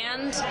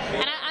understand,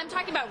 and I'm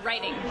talking about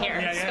writing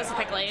here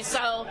specifically.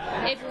 So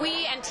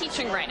and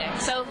teaching writing.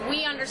 So if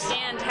we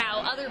understand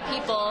how other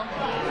people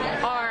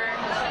are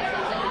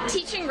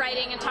teaching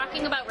writing and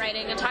talking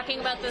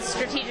about the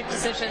strategic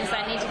decisions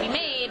that need to be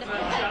made,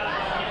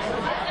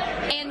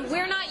 and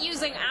we're not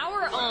using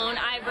our own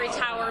ivory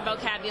tower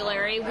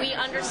vocabulary, we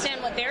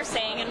understand what they're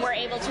saying, and we're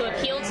able to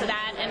appeal to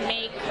that and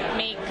make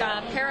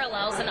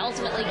parallels and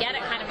ultimately get a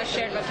kind of a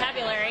shared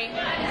vocabulary.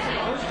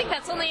 I think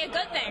that's only a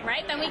good thing,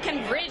 right? Then we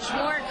can bridge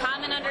more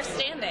common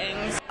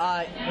understandings.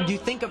 You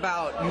think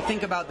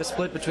about the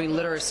split between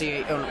literacy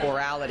and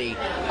orality.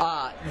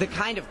 The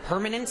kind of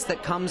permanence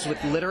that comes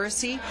with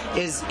literacy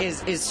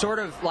is sort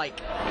of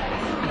like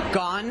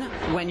gone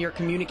when you're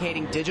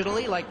communicating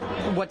digitally. Like,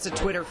 what's a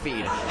Twitter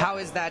feed? How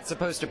is that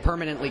supposed to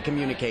permanently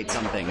communicate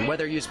something,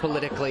 whether used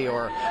politically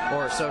or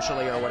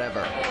socially or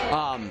whatever?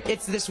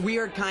 It's this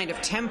weird kind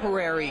of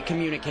temporary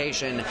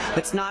communication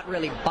that's not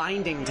really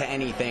binding to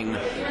anything.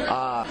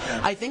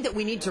 I think that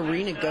we need to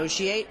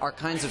renegotiate our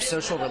kinds of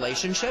social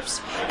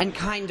relationships and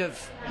kind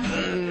of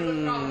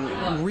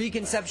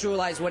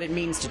reconceptualize what it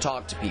means to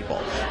talk to people.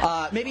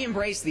 Maybe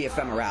embrace the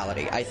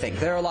ephemerality, I think.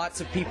 There are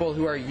lots of people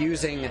who are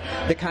using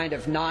the kind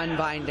of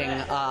non-binding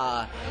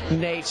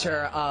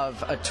nature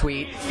of a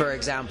tweet, for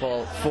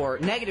example, for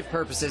negative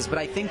purposes, but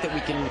I think that we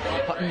can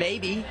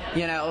maybe,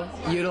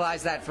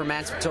 utilize that for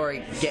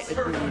emancipatory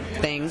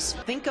things.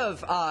 Think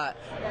of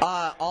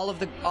all of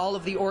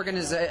the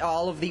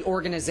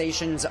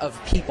organizations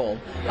of people,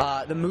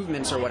 the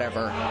movements or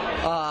whatever,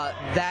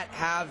 that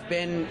have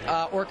been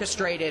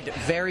orchestrated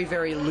very,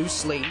 very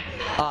loosely,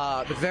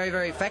 but very,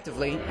 very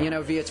effectively,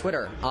 via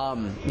Twitter.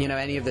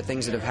 Any of the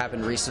things that have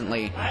happened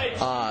recently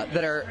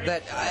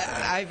that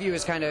I view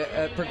as kind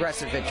of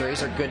progressive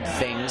victories or good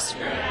things.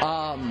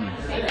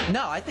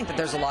 No, I think that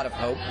there's a lot of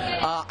hope.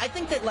 I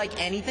think that, like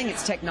anything,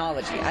 it's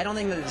technology. I don't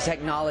think that the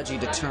technology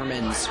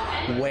determines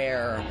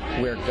where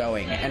we're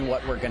going and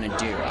what we're going to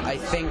do. I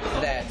think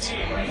that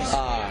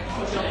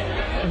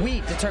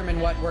we determine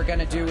what we're going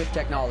to do with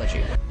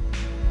technology.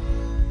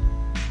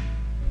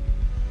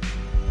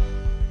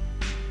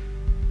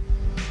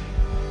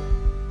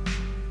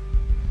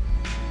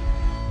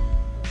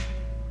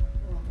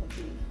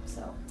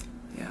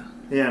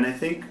 Yeah, and I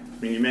think,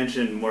 you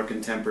mentioned more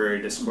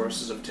contemporary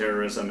discourses of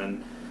terrorism,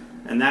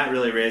 and that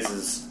really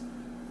raises,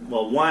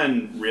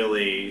 one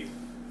really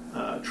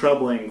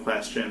troubling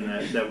question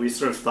that we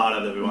sort of thought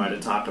of that we wanted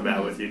to talk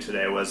about with you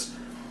today was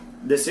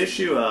this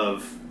issue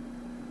of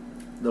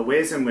the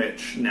ways in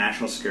which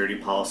national security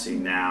policy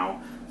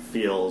now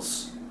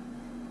feels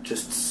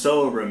just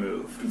so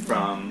removed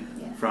from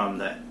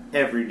the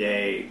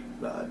everyday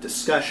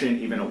discussion,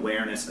 even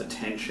awareness,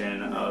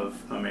 attention of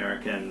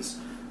Americans.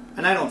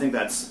 And I don't think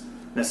that's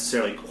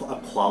necessarily a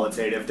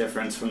qualitative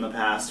difference from the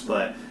past,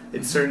 but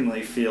it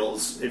certainly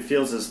feels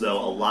as though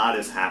a lot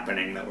is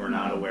happening that we're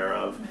not aware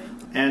of.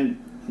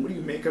 And what do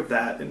you make of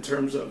that in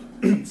terms of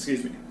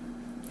excuse me,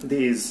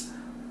 these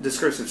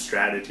discursive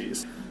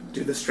strategies?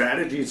 Do the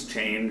strategies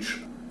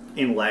change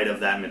in light of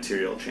that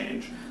material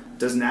change?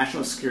 Does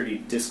national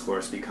security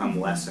discourse become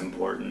less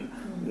important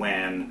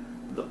when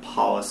the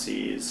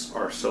policies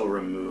are so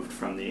removed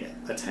from the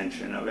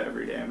attention of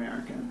everyday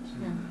Americans?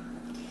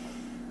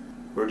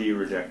 Or do you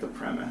reject the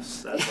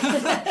premise?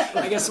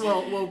 I guess,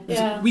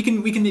 we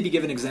can maybe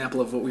give an example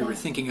of what we were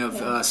thinking of.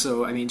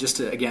 Just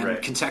to, again,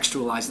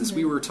 contextualize this,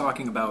 we were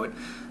talking about,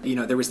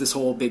 there was this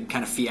whole big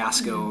kind of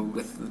fiasco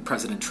with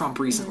President Trump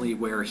recently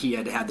where he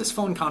had this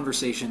phone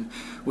conversation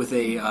with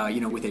a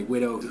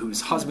widow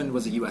whose husband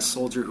was a U.S.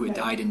 soldier who had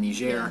died in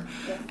Niger.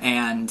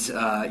 And,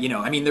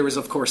 there was,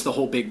 of course, the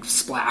whole big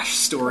splash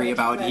story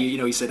about,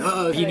 he said,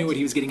 he knew what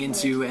he was getting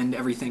into and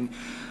everything.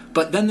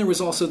 But then there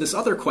was also this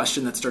other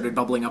question that started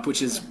bubbling up,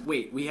 which is,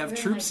 wait, we have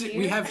troops in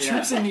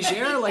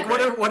Niger? Like,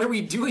 what are we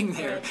doing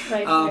there?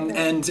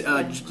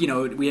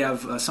 We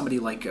have somebody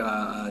like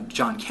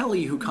John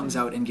Kelly who comes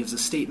out and gives a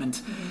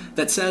statement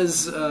that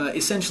says,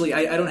 essentially,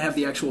 I don't have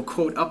the actual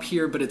quote up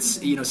here, but it's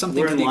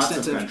something to the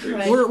extent of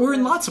we're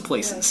in lots of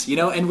places,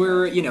 and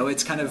we're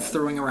it's kind of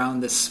throwing around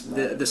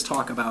this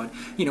talk about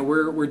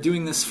we're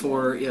doing this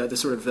for the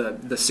sort of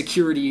the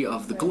security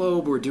of the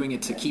globe. We're doing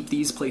it to keep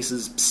these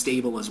places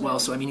stable as well.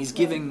 So he's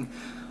giving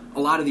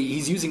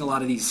he's using a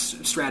lot of these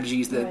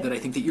strategies that I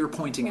think that you're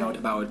pointing out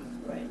about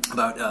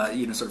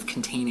sort of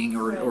containing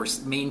or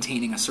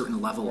maintaining a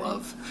certain level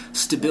of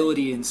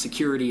stability and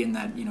security, and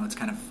that it's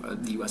kind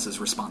of the U.S.'s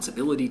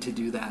responsibility to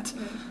do that.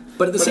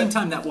 But at the same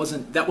time, that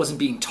wasn't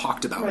being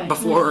talked about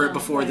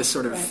before this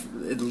sort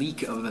of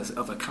leak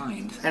of a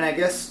kind. And I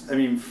guess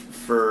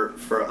for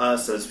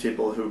us as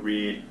people who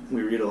we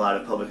read a lot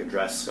of public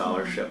address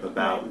scholarship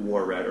about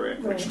war rhetoric,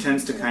 which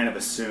tends to kind of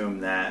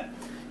assume that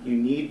you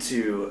need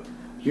to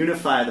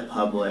unify the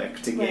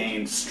public to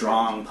gain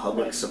strong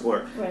public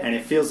support. And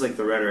it feels like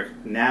the rhetoric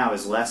now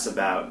is less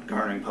about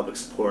garnering public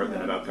support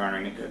than about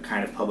garnering a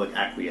kind of public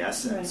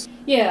acquiescence.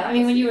 Yeah,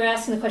 when you were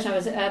asking the question, I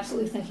was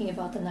absolutely thinking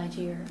about the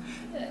Niger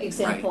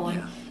example.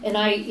 And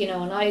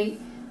I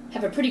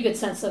have a pretty good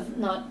sense of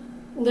not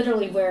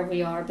literally where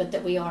we are, but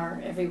that we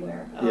are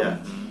everywhere.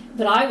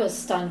 But I was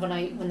stunned when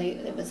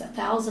it was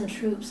 1,000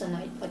 troops, and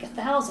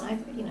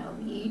 1,000.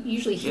 You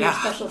usually hear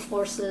special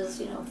forces,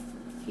 a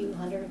few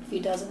hundred, a few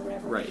dozen,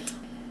 whatever. Right.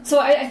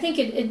 So I think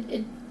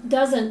it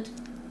doesn't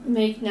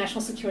make national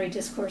security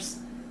discourse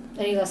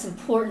any less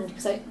important,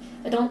 because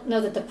I don't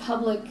know that the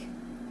public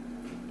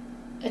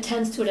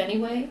attends to it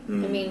anyway. I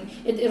mean,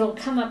 it'll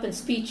come up in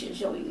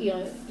speeches.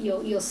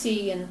 You'll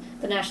see in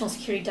the national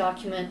security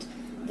document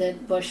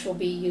that Bush will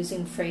be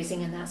using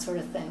phrasing and that sort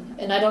of thing.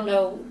 And I don't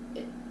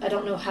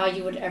know how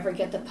you would ever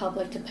get the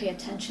public to pay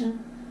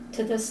attention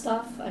to this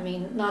stuff. I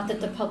mean, not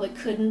that the public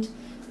couldn't,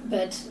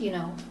 but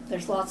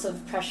there's lots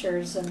of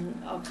pressures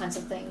and all kinds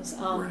of things.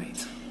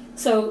 Right.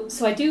 So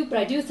I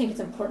do think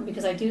it's important,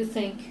 because I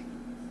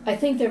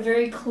think they're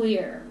very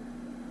clear,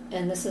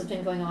 and this has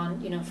been going on,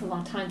 for a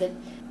long time,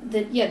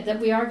 that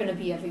we are going to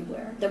be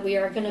everywhere, that we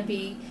are going to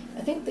be.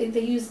 I think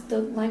they use the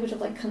language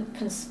of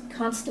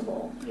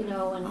constable,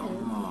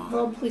 and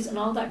world police and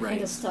all that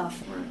kind of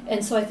stuff. Right.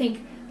 And so I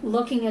think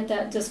looking at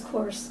that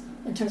discourse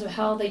in terms of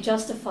how they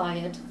justify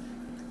it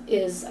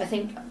is, I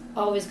think,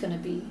 always going to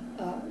be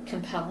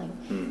compelling.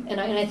 And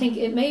I think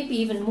it may be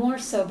even more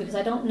so, because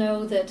I don't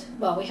know that,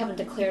 we haven't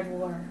declared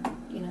war,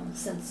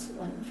 since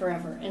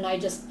forever. And I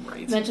just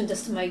mentioned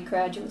this to my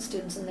graduate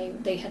students,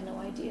 and they had no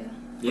idea.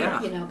 Yeah.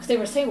 Because they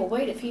were saying, well,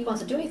 wait, if he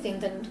wants to do anything,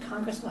 then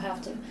Congress will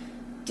have to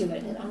do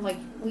it. And I'm like,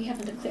 we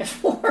haven't declared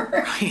war.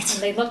 Right.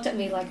 And they looked at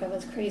me like I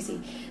was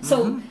crazy.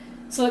 So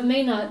it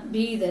may not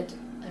be that,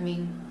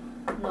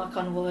 knock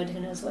on wood, who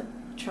knows what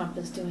Trump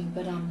is doing,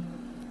 but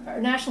our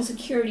national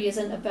security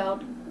isn't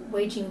about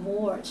waging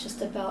war. It's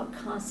just about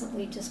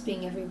constantly just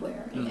being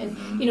everywhere.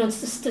 And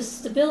it's the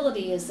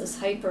stability is this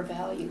hyper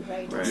value,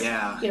 right?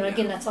 Yeah.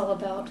 Again, that's all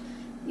about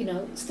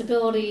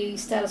stability,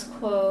 status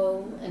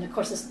quo, and of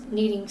course it's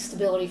needing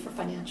stability for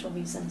financial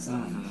reasons,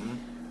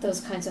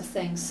 those kinds of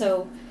things.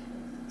 So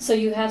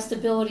you have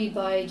stability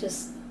by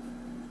just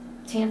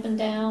tamping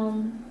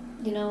down,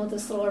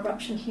 this little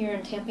eruption here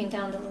and tamping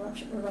down the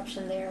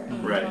eruption there.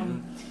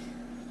 And,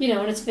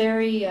 and it's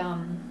very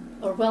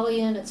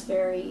Orwellian, it's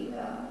very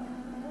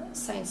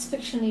science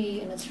fiction-y,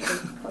 and it's really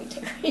quite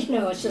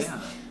it's just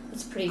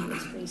it's pretty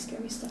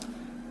scary stuff.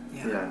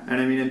 Yeah, and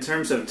in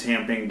terms of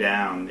tamping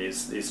down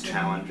these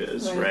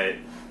challenges, right?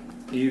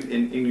 You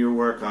in your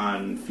work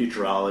on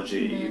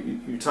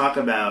futurology, you talk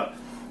about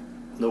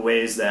the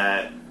ways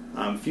that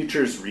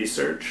futures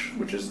research,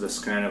 which is this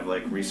kind of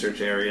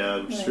research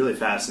area, which is really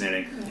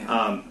fascinating.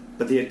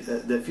 But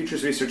the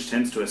futures research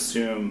tends to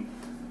assume,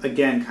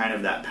 again, kind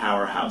of that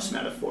powerhouse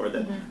metaphor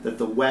that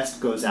the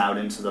West goes out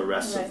into the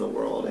rest of the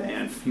world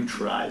and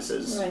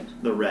futurizes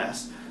the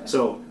rest.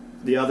 So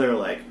the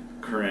other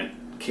current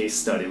case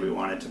study we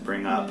wanted to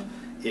bring up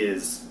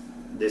is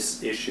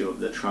this issue of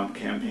the Trump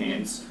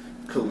campaign's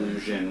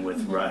collusion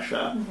with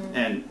Russia.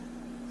 And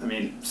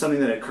something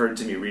that occurred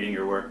to me reading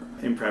your work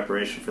in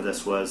preparation for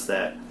this was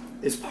that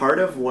is part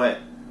of what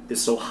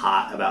is so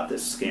hot about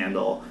this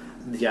scandal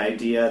the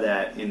idea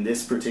that in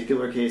this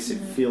particular case it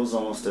feels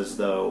almost as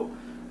though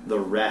the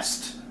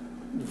rest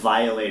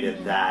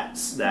violated that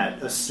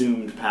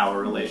assumed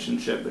power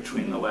relationship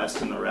between the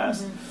West and the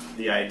rest.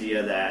 The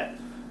idea that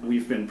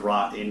we've been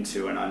brought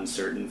into an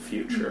uncertain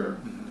future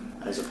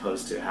as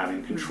opposed to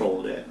having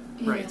controlled it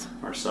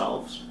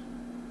ourselves.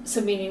 So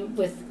meaning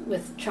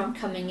with Trump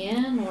coming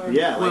in, or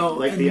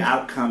the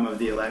outcome of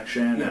the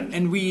election,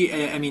 and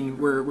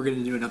we're going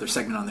to do another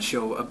segment on the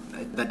show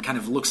that kind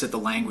of looks at the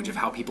language of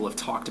how people have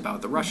talked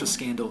about the Russia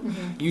scandal,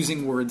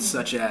 using words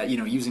such as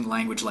using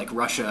language like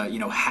Russia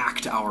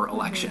hacked our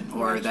election,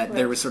 or that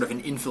there was sort of an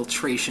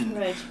infiltration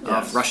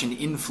of Russian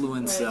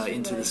influence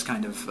into this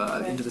kind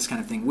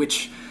of thing,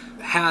 which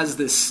has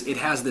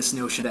this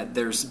notion that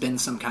there's been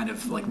some kind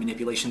of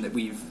manipulation,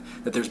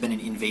 that there's been an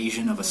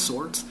invasion of a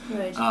sort.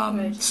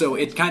 So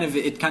it kind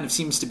of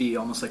seems to be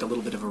almost like a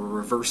little bit of a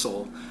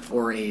reversal,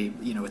 or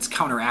it's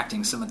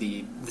counteracting some of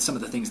the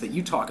things that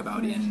you talk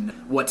about in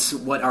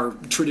what our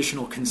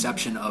traditional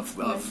conception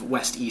of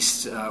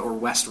West-East or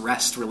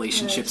West-Rest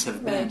relationships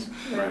have been,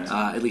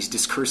 at least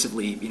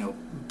discursively,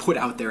 put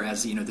out there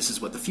as this is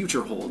what the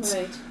future holds.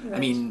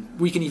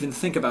 We can even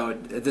think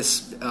about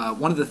this.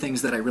 One of the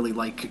things that I really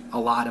like a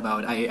lot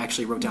about, I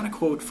actually wrote down a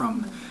quote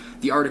from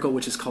the article,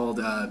 which is called,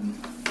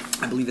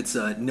 I believe it's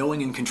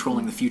Knowing and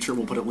Controlling the Future.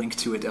 We'll put a link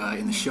to it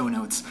in the show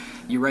notes.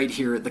 You write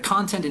here, the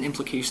content and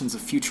implications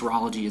of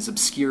futurology is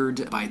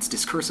obscured by its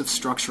discursive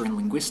structure and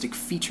linguistic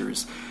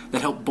features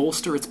that help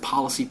bolster its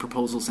policy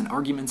proposals and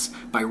arguments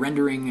by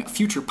rendering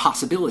future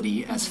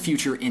possibility as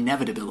future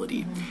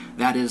inevitability.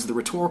 That is, the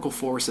rhetorical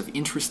force of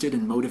interested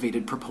and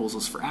motivated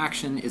proposals for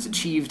action is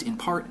achieved in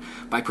part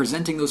by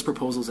presenting those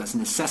proposals as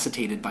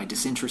necessitated by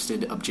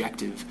disinterested,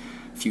 objective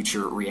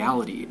future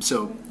reality.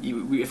 So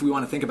if we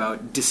want to think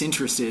about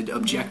disinterested,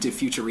 objective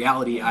future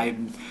reality.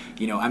 I'm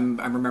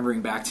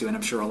remembering back to, and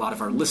I'm sure a lot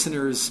of our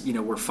listeners,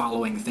 were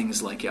following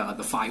things like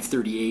the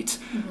 538,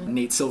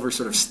 Nate Silver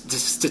sort of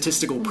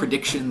statistical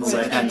predictions.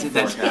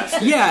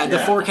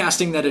 The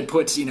forecasting that had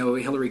put,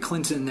 Hillary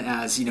Clinton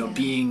as,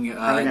 being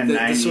having a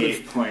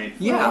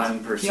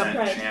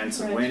 98.1% chance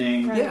of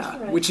winning.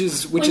 Which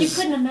is you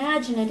couldn't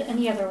imagine it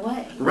any other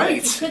way.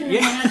 Right. You couldn't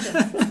imagine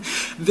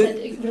that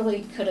it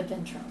really could have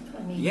been Trump.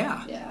 I mean,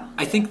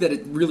 I think that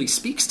it really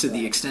speaks to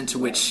the extent to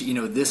which,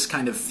 this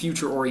kind of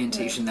future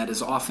orientation that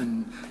is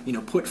often,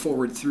 put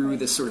forward through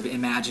this sort of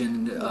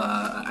imagined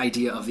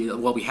idea of,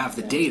 we have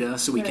the data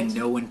so we can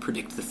know and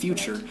predict the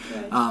future.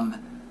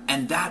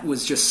 And that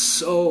was just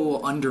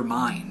so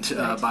undermined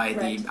by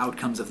the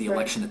outcomes of the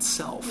election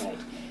itself. Right.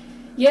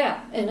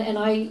 Yeah, and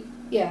I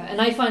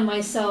find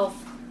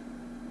myself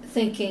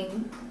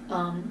thinking,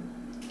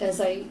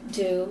 as I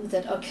do,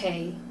 that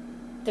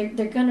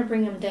they're going to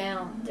bring him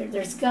down.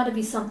 There's got to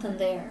be something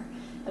there.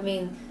 I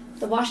mean,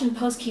 the Washington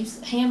Post keeps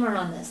hammering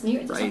on this.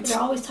 They're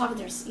always talking.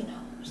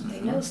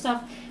 They know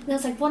stuff. And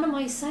it's like, what am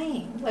I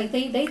saying? Like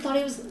they thought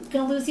he was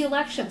going to lose the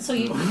election. So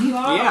you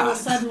are all of a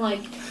sudden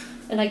like,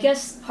 and I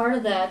guess part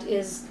of that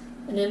is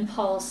an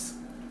impulse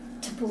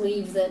to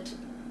believe that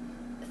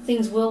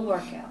things will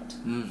work out.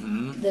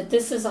 That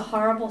this is a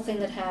horrible thing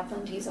that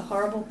happened. He's a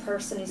horrible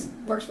person. He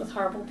works with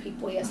horrible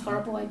people. He has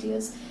horrible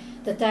ideas.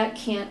 That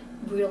can't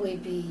really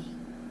be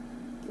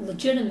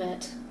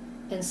legitimate,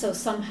 and so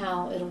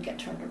somehow it'll get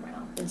turned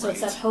around. And so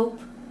it's that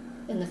hope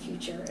in the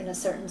future, in a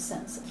certain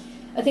sense.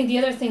 I think the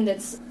other thing that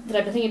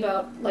I've been thinking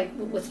about, like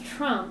with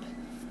Trump,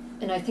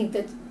 and I think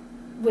that,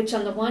 which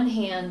on the one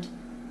hand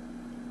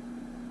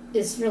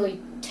is really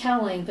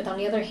telling, but on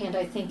the other hand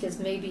I think is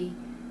maybe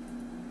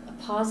a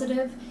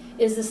positive,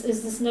 is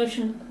this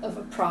notion of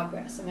a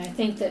progress. I mean, I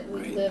think that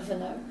we live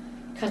in a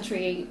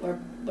country where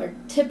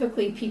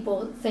typically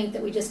people think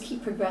that we just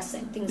keep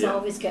progressing. Things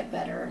always get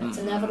better, and it's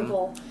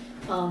inevitable.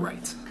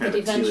 Kind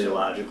of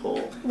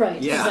teleological. Right,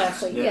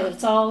 exactly. Yeah,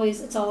 it's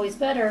always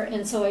better.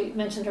 And so I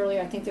mentioned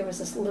earlier, I think there was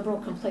this liberal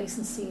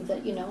complacency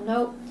that,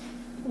 nope,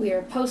 we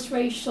are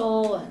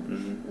post-racial,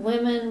 and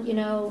women,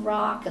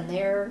 rock, and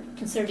they're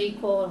considered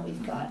equal, and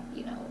we've got,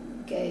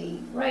 gay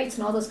rights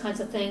and all those kinds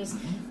of things.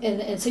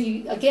 And so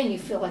you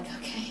feel like,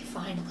 okay,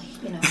 finally,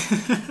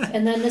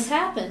 and then this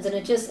happens,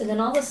 and then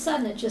all of a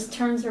sudden it just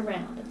turns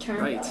around.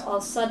 All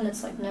of a sudden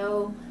it's like,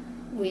 no,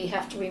 we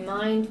have to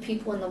remind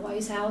people in the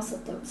White House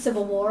that the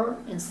Civil War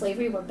and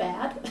slavery were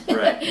bad.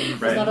 It's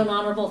not an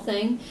honorable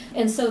thing.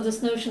 And so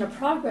this notion of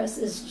progress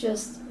is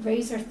just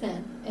razor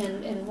thin,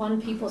 and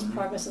one people's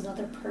progress is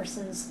another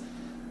person's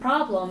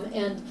problem.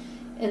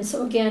 And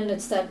so again,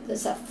 it's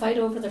that fight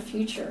over the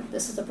future.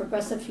 This is a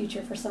progressive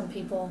future for some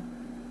people,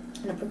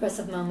 and a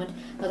progressive moment.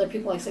 Other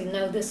people say,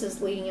 no, this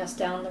is leading us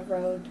down the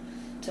road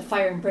to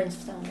fire and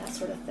brimstone, that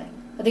sort of thing.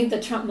 I think the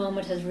Trump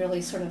moment has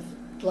really sort of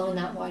blown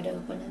that wide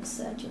open and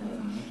said,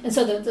 And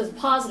so the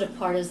positive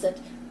part is that,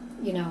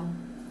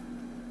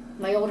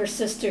 my older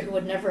sister, who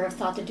would never have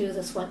thought to do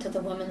this, went to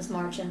the Women's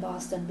March in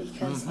Boston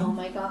because, oh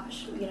my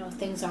gosh,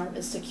 things aren't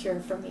as secure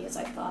for me as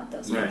I thought,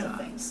 those kinds of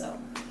things. So.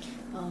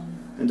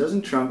 And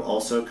doesn't Trump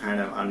also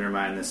kind of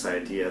undermine this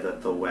idea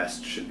that the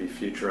West should be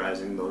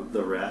futurizing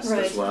the rest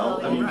as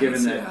well? I mean,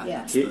 given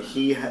that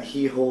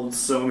he holds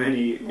so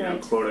many,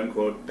 quote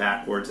unquote,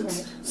 backwards.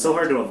 It's so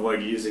hard to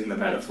avoid using the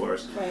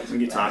metaphors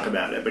when you talk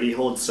about it. But he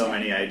holds so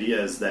many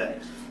ideas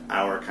that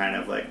our kind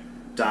of like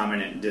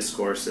dominant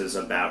discourses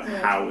about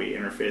how we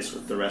interface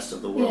with the rest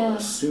of the world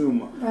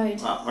assume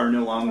are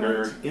no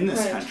longer in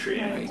this country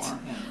anymore.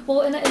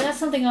 Well, and that's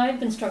something I've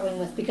been struggling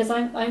with, because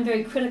I'm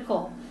very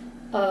critical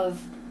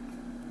of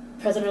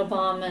President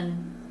Obama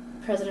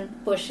and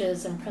President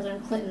Bush's and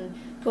President Clinton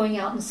going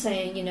out and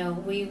saying,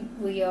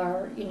 we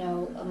are,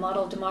 a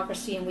model of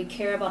democracy, and we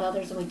care about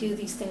others, and we do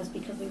these things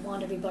because we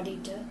want everybody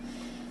to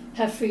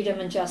have freedom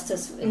and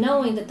justice,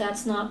 knowing that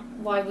that's not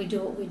why we do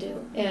what we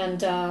do. And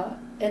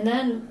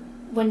then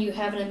when you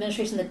have an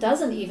administration that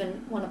doesn't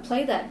even want to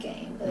play that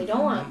game, they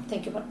don't want to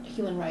think about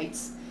human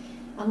rights,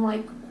 I'm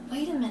like,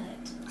 wait a minute.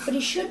 But he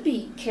should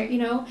be care,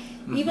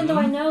 even though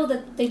I know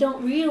that they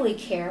don't really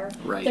care.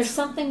 There's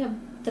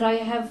something that I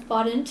have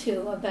bought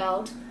into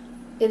about,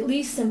 at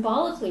least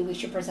symbolically, we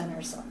should present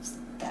ourselves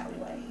that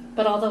way.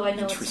 But although I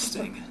know it's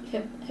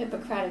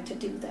Hippocratic to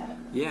do that.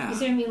 Yeah. You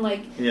see what I mean?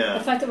 Like,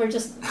 the fact that we're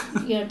just,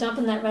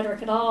 dumping that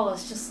rhetoric at all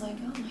is just like,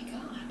 oh my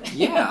God.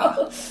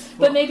 Yeah.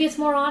 But maybe it's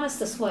more honest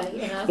this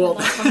way, I'm not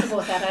comfortable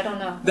with that. I don't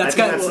know. That's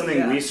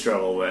something we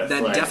struggle with.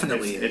 That like,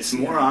 definitely it's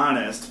more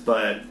honest,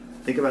 but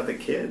think about the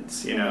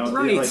kids,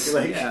 Right.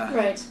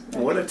 Right.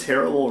 What a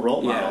terrible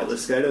role model.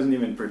 This guy doesn't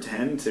even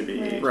pretend to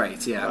be a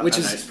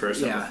nice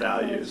person with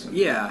values.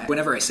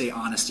 Whenever I say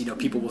honest,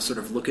 people will sort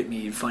of look at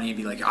me funny and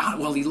be like,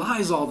 well, he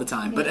lies all the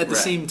time. But at the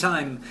same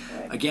time,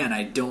 again,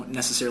 I don't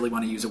necessarily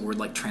want to use a word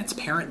like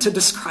transparent to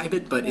describe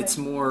it, but it's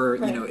more,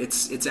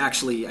 it's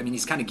actually,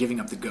 he's kind of giving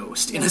up the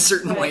ghost in a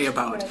certain way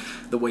about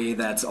the way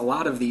that a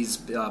lot of these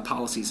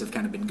policies have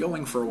kind of been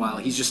going for a while.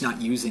 He's just not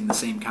using the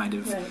same kind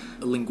of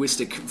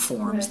linguistic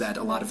forms that that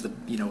a lot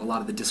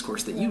of the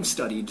discourse that you've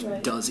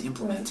studied does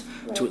implement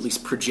to at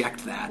least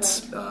project that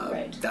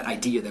that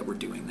idea that we're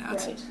doing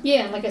that. Right.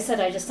 Yeah, and like I said,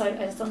 I just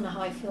don't know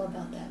how I feel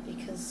about that,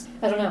 because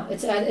I don't know.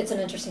 It's an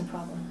interesting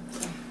problem.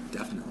 So.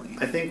 Definitely.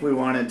 I think we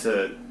wanted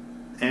to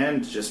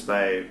end just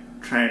by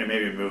trying to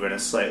maybe move in a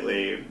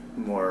slightly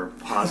more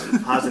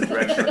positive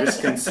direction,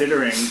 just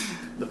considering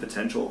the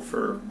potential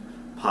for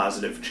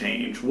positive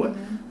change.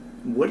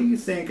 What do you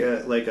think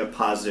a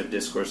positive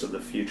discourse of the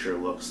future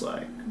looks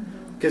like?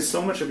 Because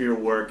so much of your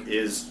work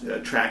is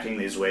tracking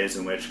these ways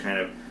in which kind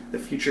of the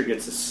future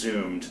gets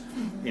assumed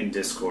in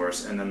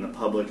discourse, and then the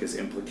public is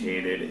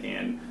implicated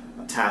in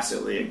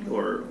tacitly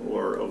or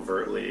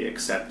overtly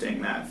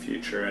accepting that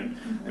future. And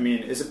I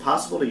mean, is it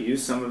possible to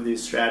use some of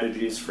these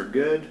strategies for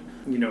good?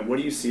 What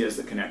do you see as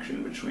the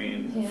connection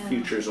between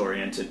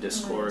futures-oriented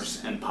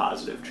discourse and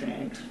positive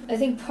change? I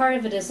think part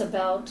of it is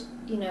about,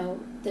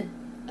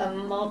 a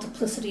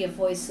multiplicity of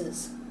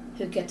voices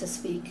who get to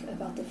speak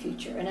about the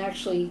future. And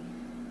actually,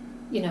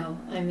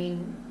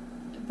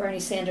 Bernie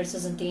Sanders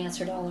isn't the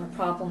answer to all our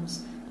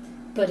problems,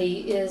 but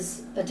he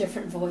is a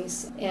different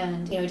voice.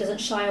 And, he doesn't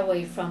shy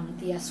away from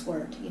the S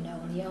word,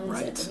 and he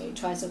owns it, and he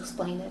tries to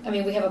explain it. I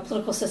mean, we have a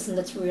political system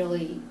that's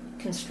really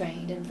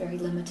constrained and very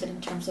limited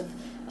in terms of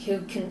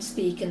who can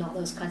speak and all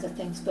those kinds of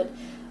things. But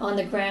on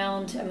the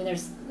ground,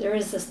 there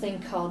is this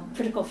thing called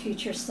critical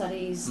future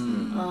studies,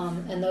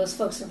 and those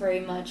folks are very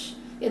much,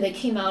 they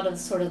came out of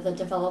sort of the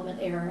development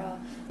era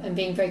and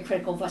being very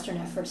critical of Western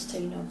efforts to,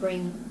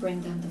 bring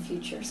them the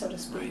future, so to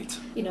speak.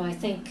 Right. I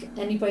think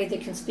anybody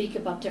that can speak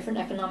about different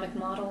economic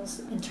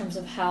models in terms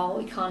of how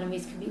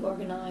economies can be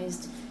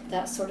organized,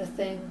 that sort of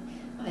thing,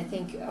 I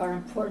think are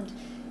important.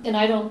 And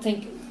I don't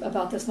think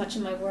about this much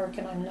in my work,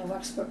 and I'm no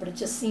expert, but it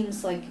just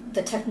seems like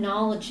the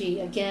technology,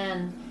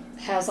 again,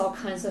 has all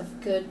kinds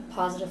of good,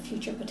 positive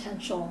future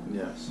potential.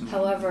 Yes.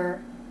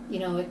 However,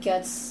 it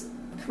gets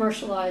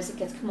commercialized, it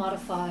gets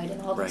commodified,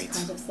 and all those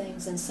kinds of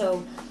things. And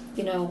so,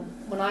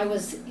 when I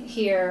was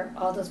here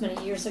all those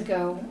many years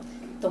ago,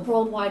 the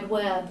World Wide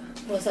Web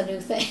was a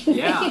new thing.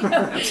 Yeah,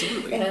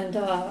 absolutely. And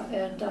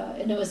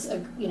it was,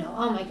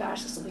 oh my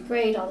gosh, this will be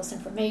great, all this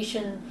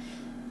information,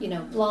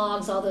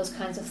 blogs, all those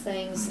kinds of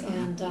things.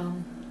 And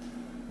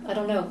I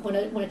don't know,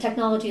 when a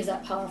technology is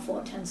that powerful,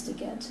 it tends to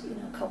get,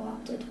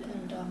 co-opted.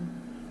 And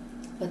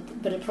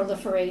but it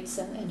proliferates,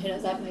 and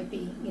that might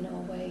be,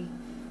 a way.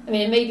 I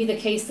mean, it may be the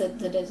case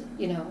that it,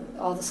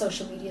 all the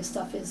social media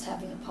stuff is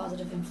having a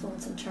positive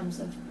influence in terms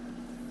of,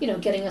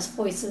 getting us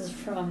voices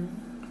from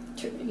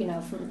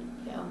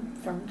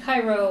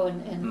Cairo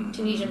and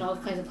Tunisia and all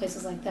kinds of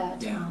places like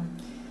that. Yeah.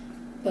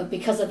 But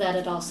because of that,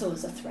 it also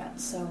is a threat.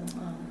 So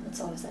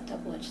it's always that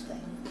double-edged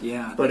thing.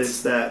 Yeah. But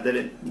it's that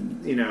it,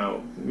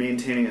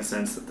 maintaining a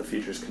sense that the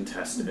future's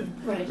contested.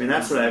 Right. I mean,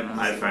 that's what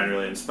I find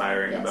really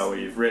inspiring about what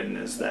you've written,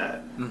 is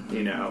that,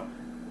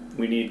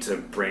 we need to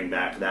bring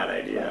back that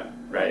idea,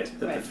 right?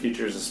 That the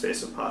future is a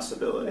space of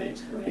possibility.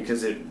 Right.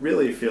 Because it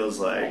really feels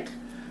like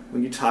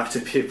when you talk to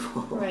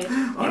people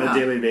on a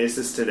daily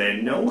basis today,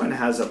 no one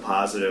has a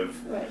positive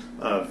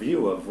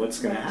view of what's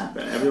going to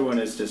happen. Everyone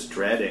is just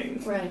dreading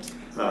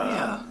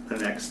the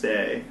next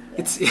day.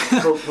 It's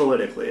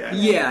politically. I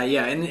mean.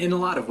 Yeah. In a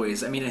lot of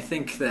ways. I mean, I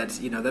think that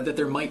that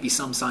there might be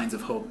some signs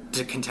of hope.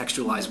 To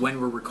contextualize,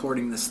 when we're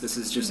recording this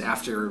is just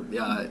after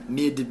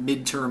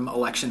midterm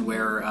election,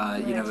 where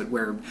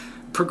where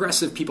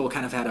progressive people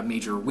kind of had a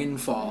major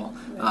windfall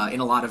in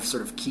a lot of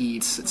sort of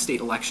key state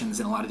elections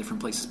in a lot of different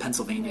places,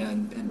 Pennsylvania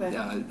and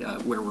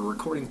where we're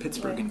recording,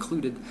 Pittsburgh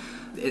included.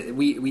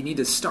 We need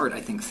to start,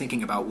 I think,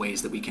 thinking about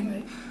ways that we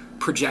can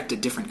project a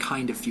different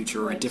kind of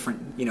future, or a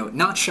different,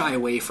 not shy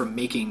away from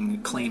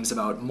making claims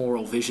about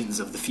moral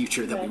visions of the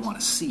future that we want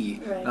to see,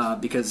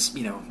 because,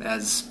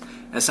 as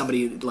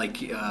somebody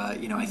like,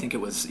 I think it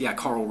was,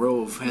 Karl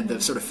Rove had the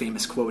sort of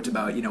famous quote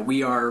about,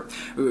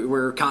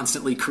 we're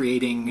constantly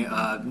creating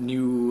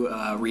new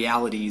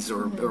realities,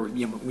 or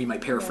we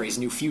might paraphrase,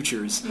 new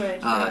futures,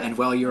 and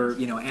while you're,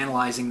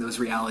 analyzing those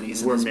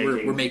realities,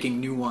 we're making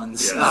new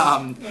ones.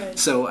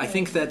 Yes. So I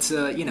think that,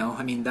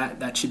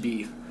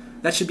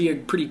 that should be a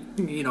pretty,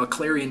 a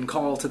clarion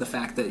call to the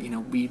fact that,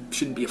 we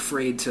shouldn't be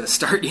afraid to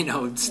start,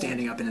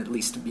 standing up and at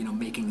least,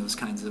 making those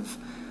kinds of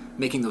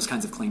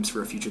claims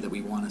for a future that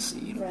we want to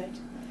see.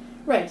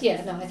 Right.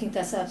 Yeah. No, I think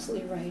that's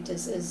absolutely right.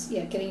 Is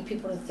getting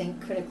people to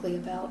think critically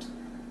about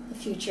the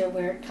future,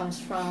 where it comes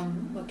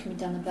from, what can be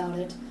done about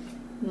it,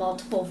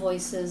 multiple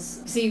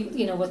voices. See,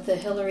 with the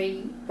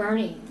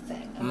Hillary-Bernie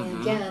thing. I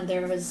mean, again,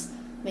 there was.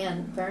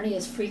 Man, Bernie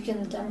is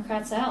freaking the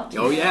Democrats out.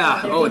 Oh,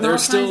 yeah.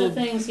 There's still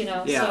things,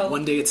 So,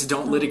 one day it's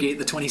don't litigate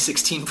the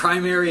 2016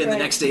 primary, and the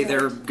next day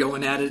they're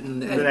going at it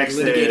and the next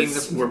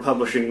litigating day we're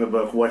publishing the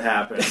book What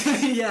Happened.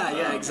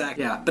 Yeah,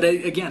 exactly. Yeah, but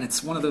again,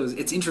 it's one of those.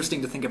 It's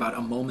interesting to think about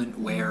a moment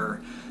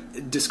where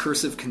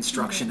discursive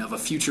construction of a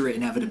future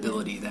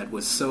inevitability that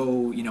was so,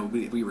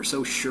 we were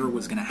so sure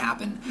was going to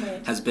happen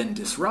has been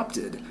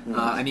disrupted.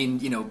 I mean,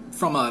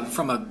 from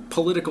a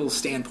political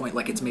standpoint,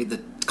 like, it's made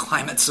the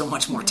climate's so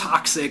much more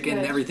toxic and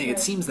everything. Right.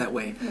 It seems that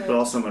way, but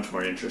also much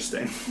more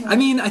interesting. I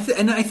mean, I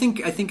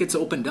think it's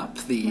opened up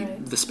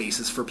the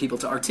spaces for people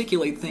to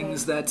articulate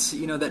things that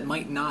that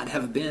might not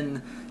have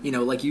been,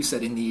 like you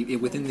said,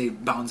 within the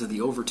bounds of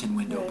the Overton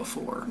window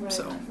before.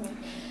 So,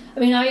 I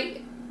mean,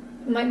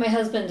 my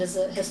husband is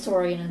a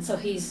historian, and so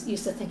he's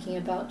used to thinking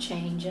about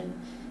change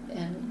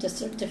and just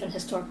sort of different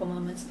historical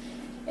moments.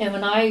 And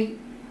when I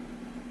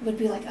would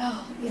be like,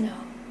 oh,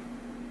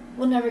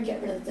 we'll never get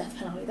rid of the death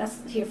penalty. That's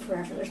here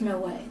forever. There's no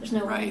way. There's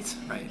no way.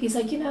 Right. He's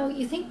like,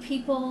 you think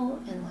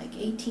people in like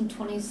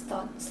 1820s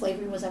thought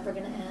slavery was ever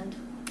going to end?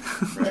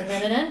 And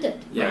then it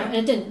ended. Yeah.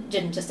 And it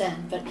didn't just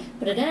end, but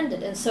it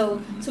ended. And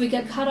so we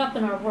get caught up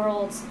in our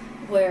worlds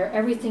where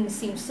everything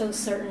seems so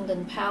certain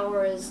and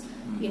power is,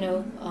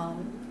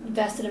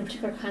 vested in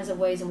particular kinds of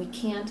ways, and we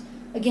can't,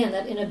 again,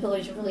 that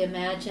inability to really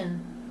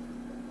imagine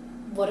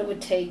what it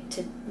would take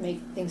to make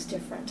things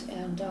different.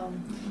 And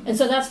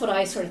so that's what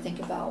I sort of think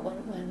about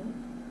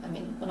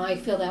when I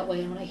feel that way,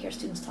 and when I hear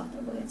students talk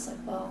that way. It's like,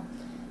 well,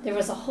 there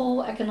was a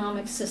whole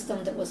economic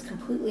system that was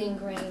completely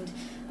ingrained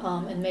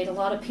and made a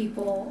lot of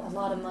people a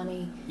lot of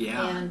money,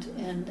 and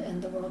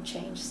the world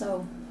changed.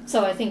 So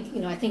I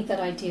think that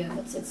idea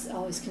that it's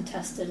always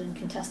contested and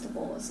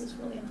contestable is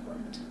really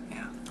important.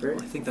 Yeah. Well,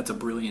 I think that's a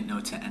brilliant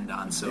note to end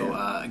on. So,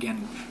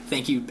 again,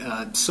 thank you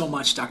so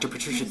much, Dr.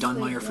 Patricia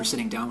Dunmire, for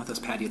sitting down with us,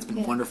 Patty. It's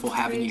been wonderful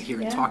having you here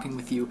and talking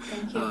with you.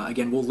 Thank you.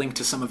 Again, we'll link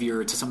to some of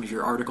your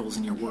articles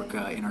and your work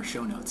in our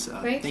show notes.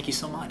 Thank you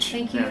so much.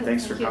 Thank you. Yeah,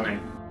 thanks for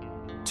coming.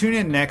 Tune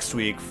in next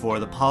week for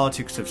The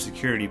Politics of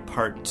Security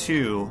Part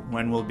 2,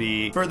 when we'll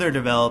be further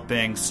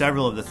developing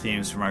several of the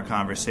themes from our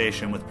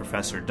conversation with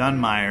Professor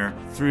Dunmire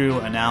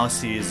through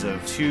analyses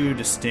of two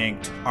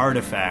distinct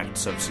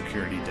artifacts of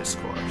security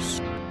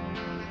discourse.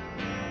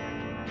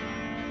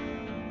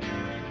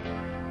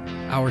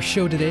 Our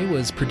show today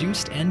was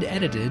produced and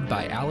edited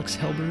by Alex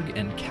Helberg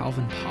and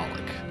Calvin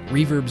Pollock.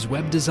 Reverb's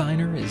web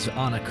designer is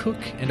Anna Cook,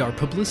 and our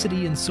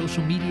publicity and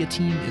social media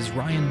team is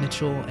Ryan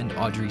Mitchell and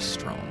Audrey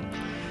Strome.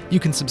 You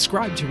can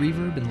subscribe to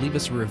Reverb and leave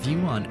us a review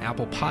on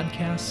Apple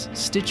Podcasts,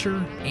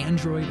 Stitcher,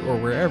 Android, or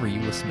wherever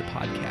you listen to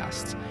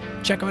podcasts.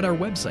 Check out our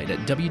website at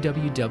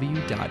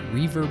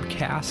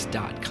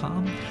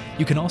www.reverbcast.com.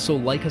 You can also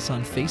like us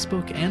on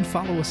Facebook and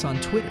follow us on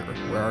Twitter,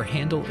 where our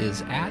handle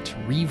is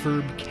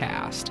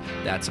 @ReverbCast.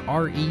 That's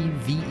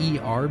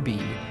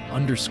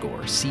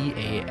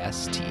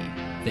REVERB_CAST.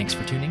 Thanks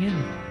for tuning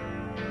in.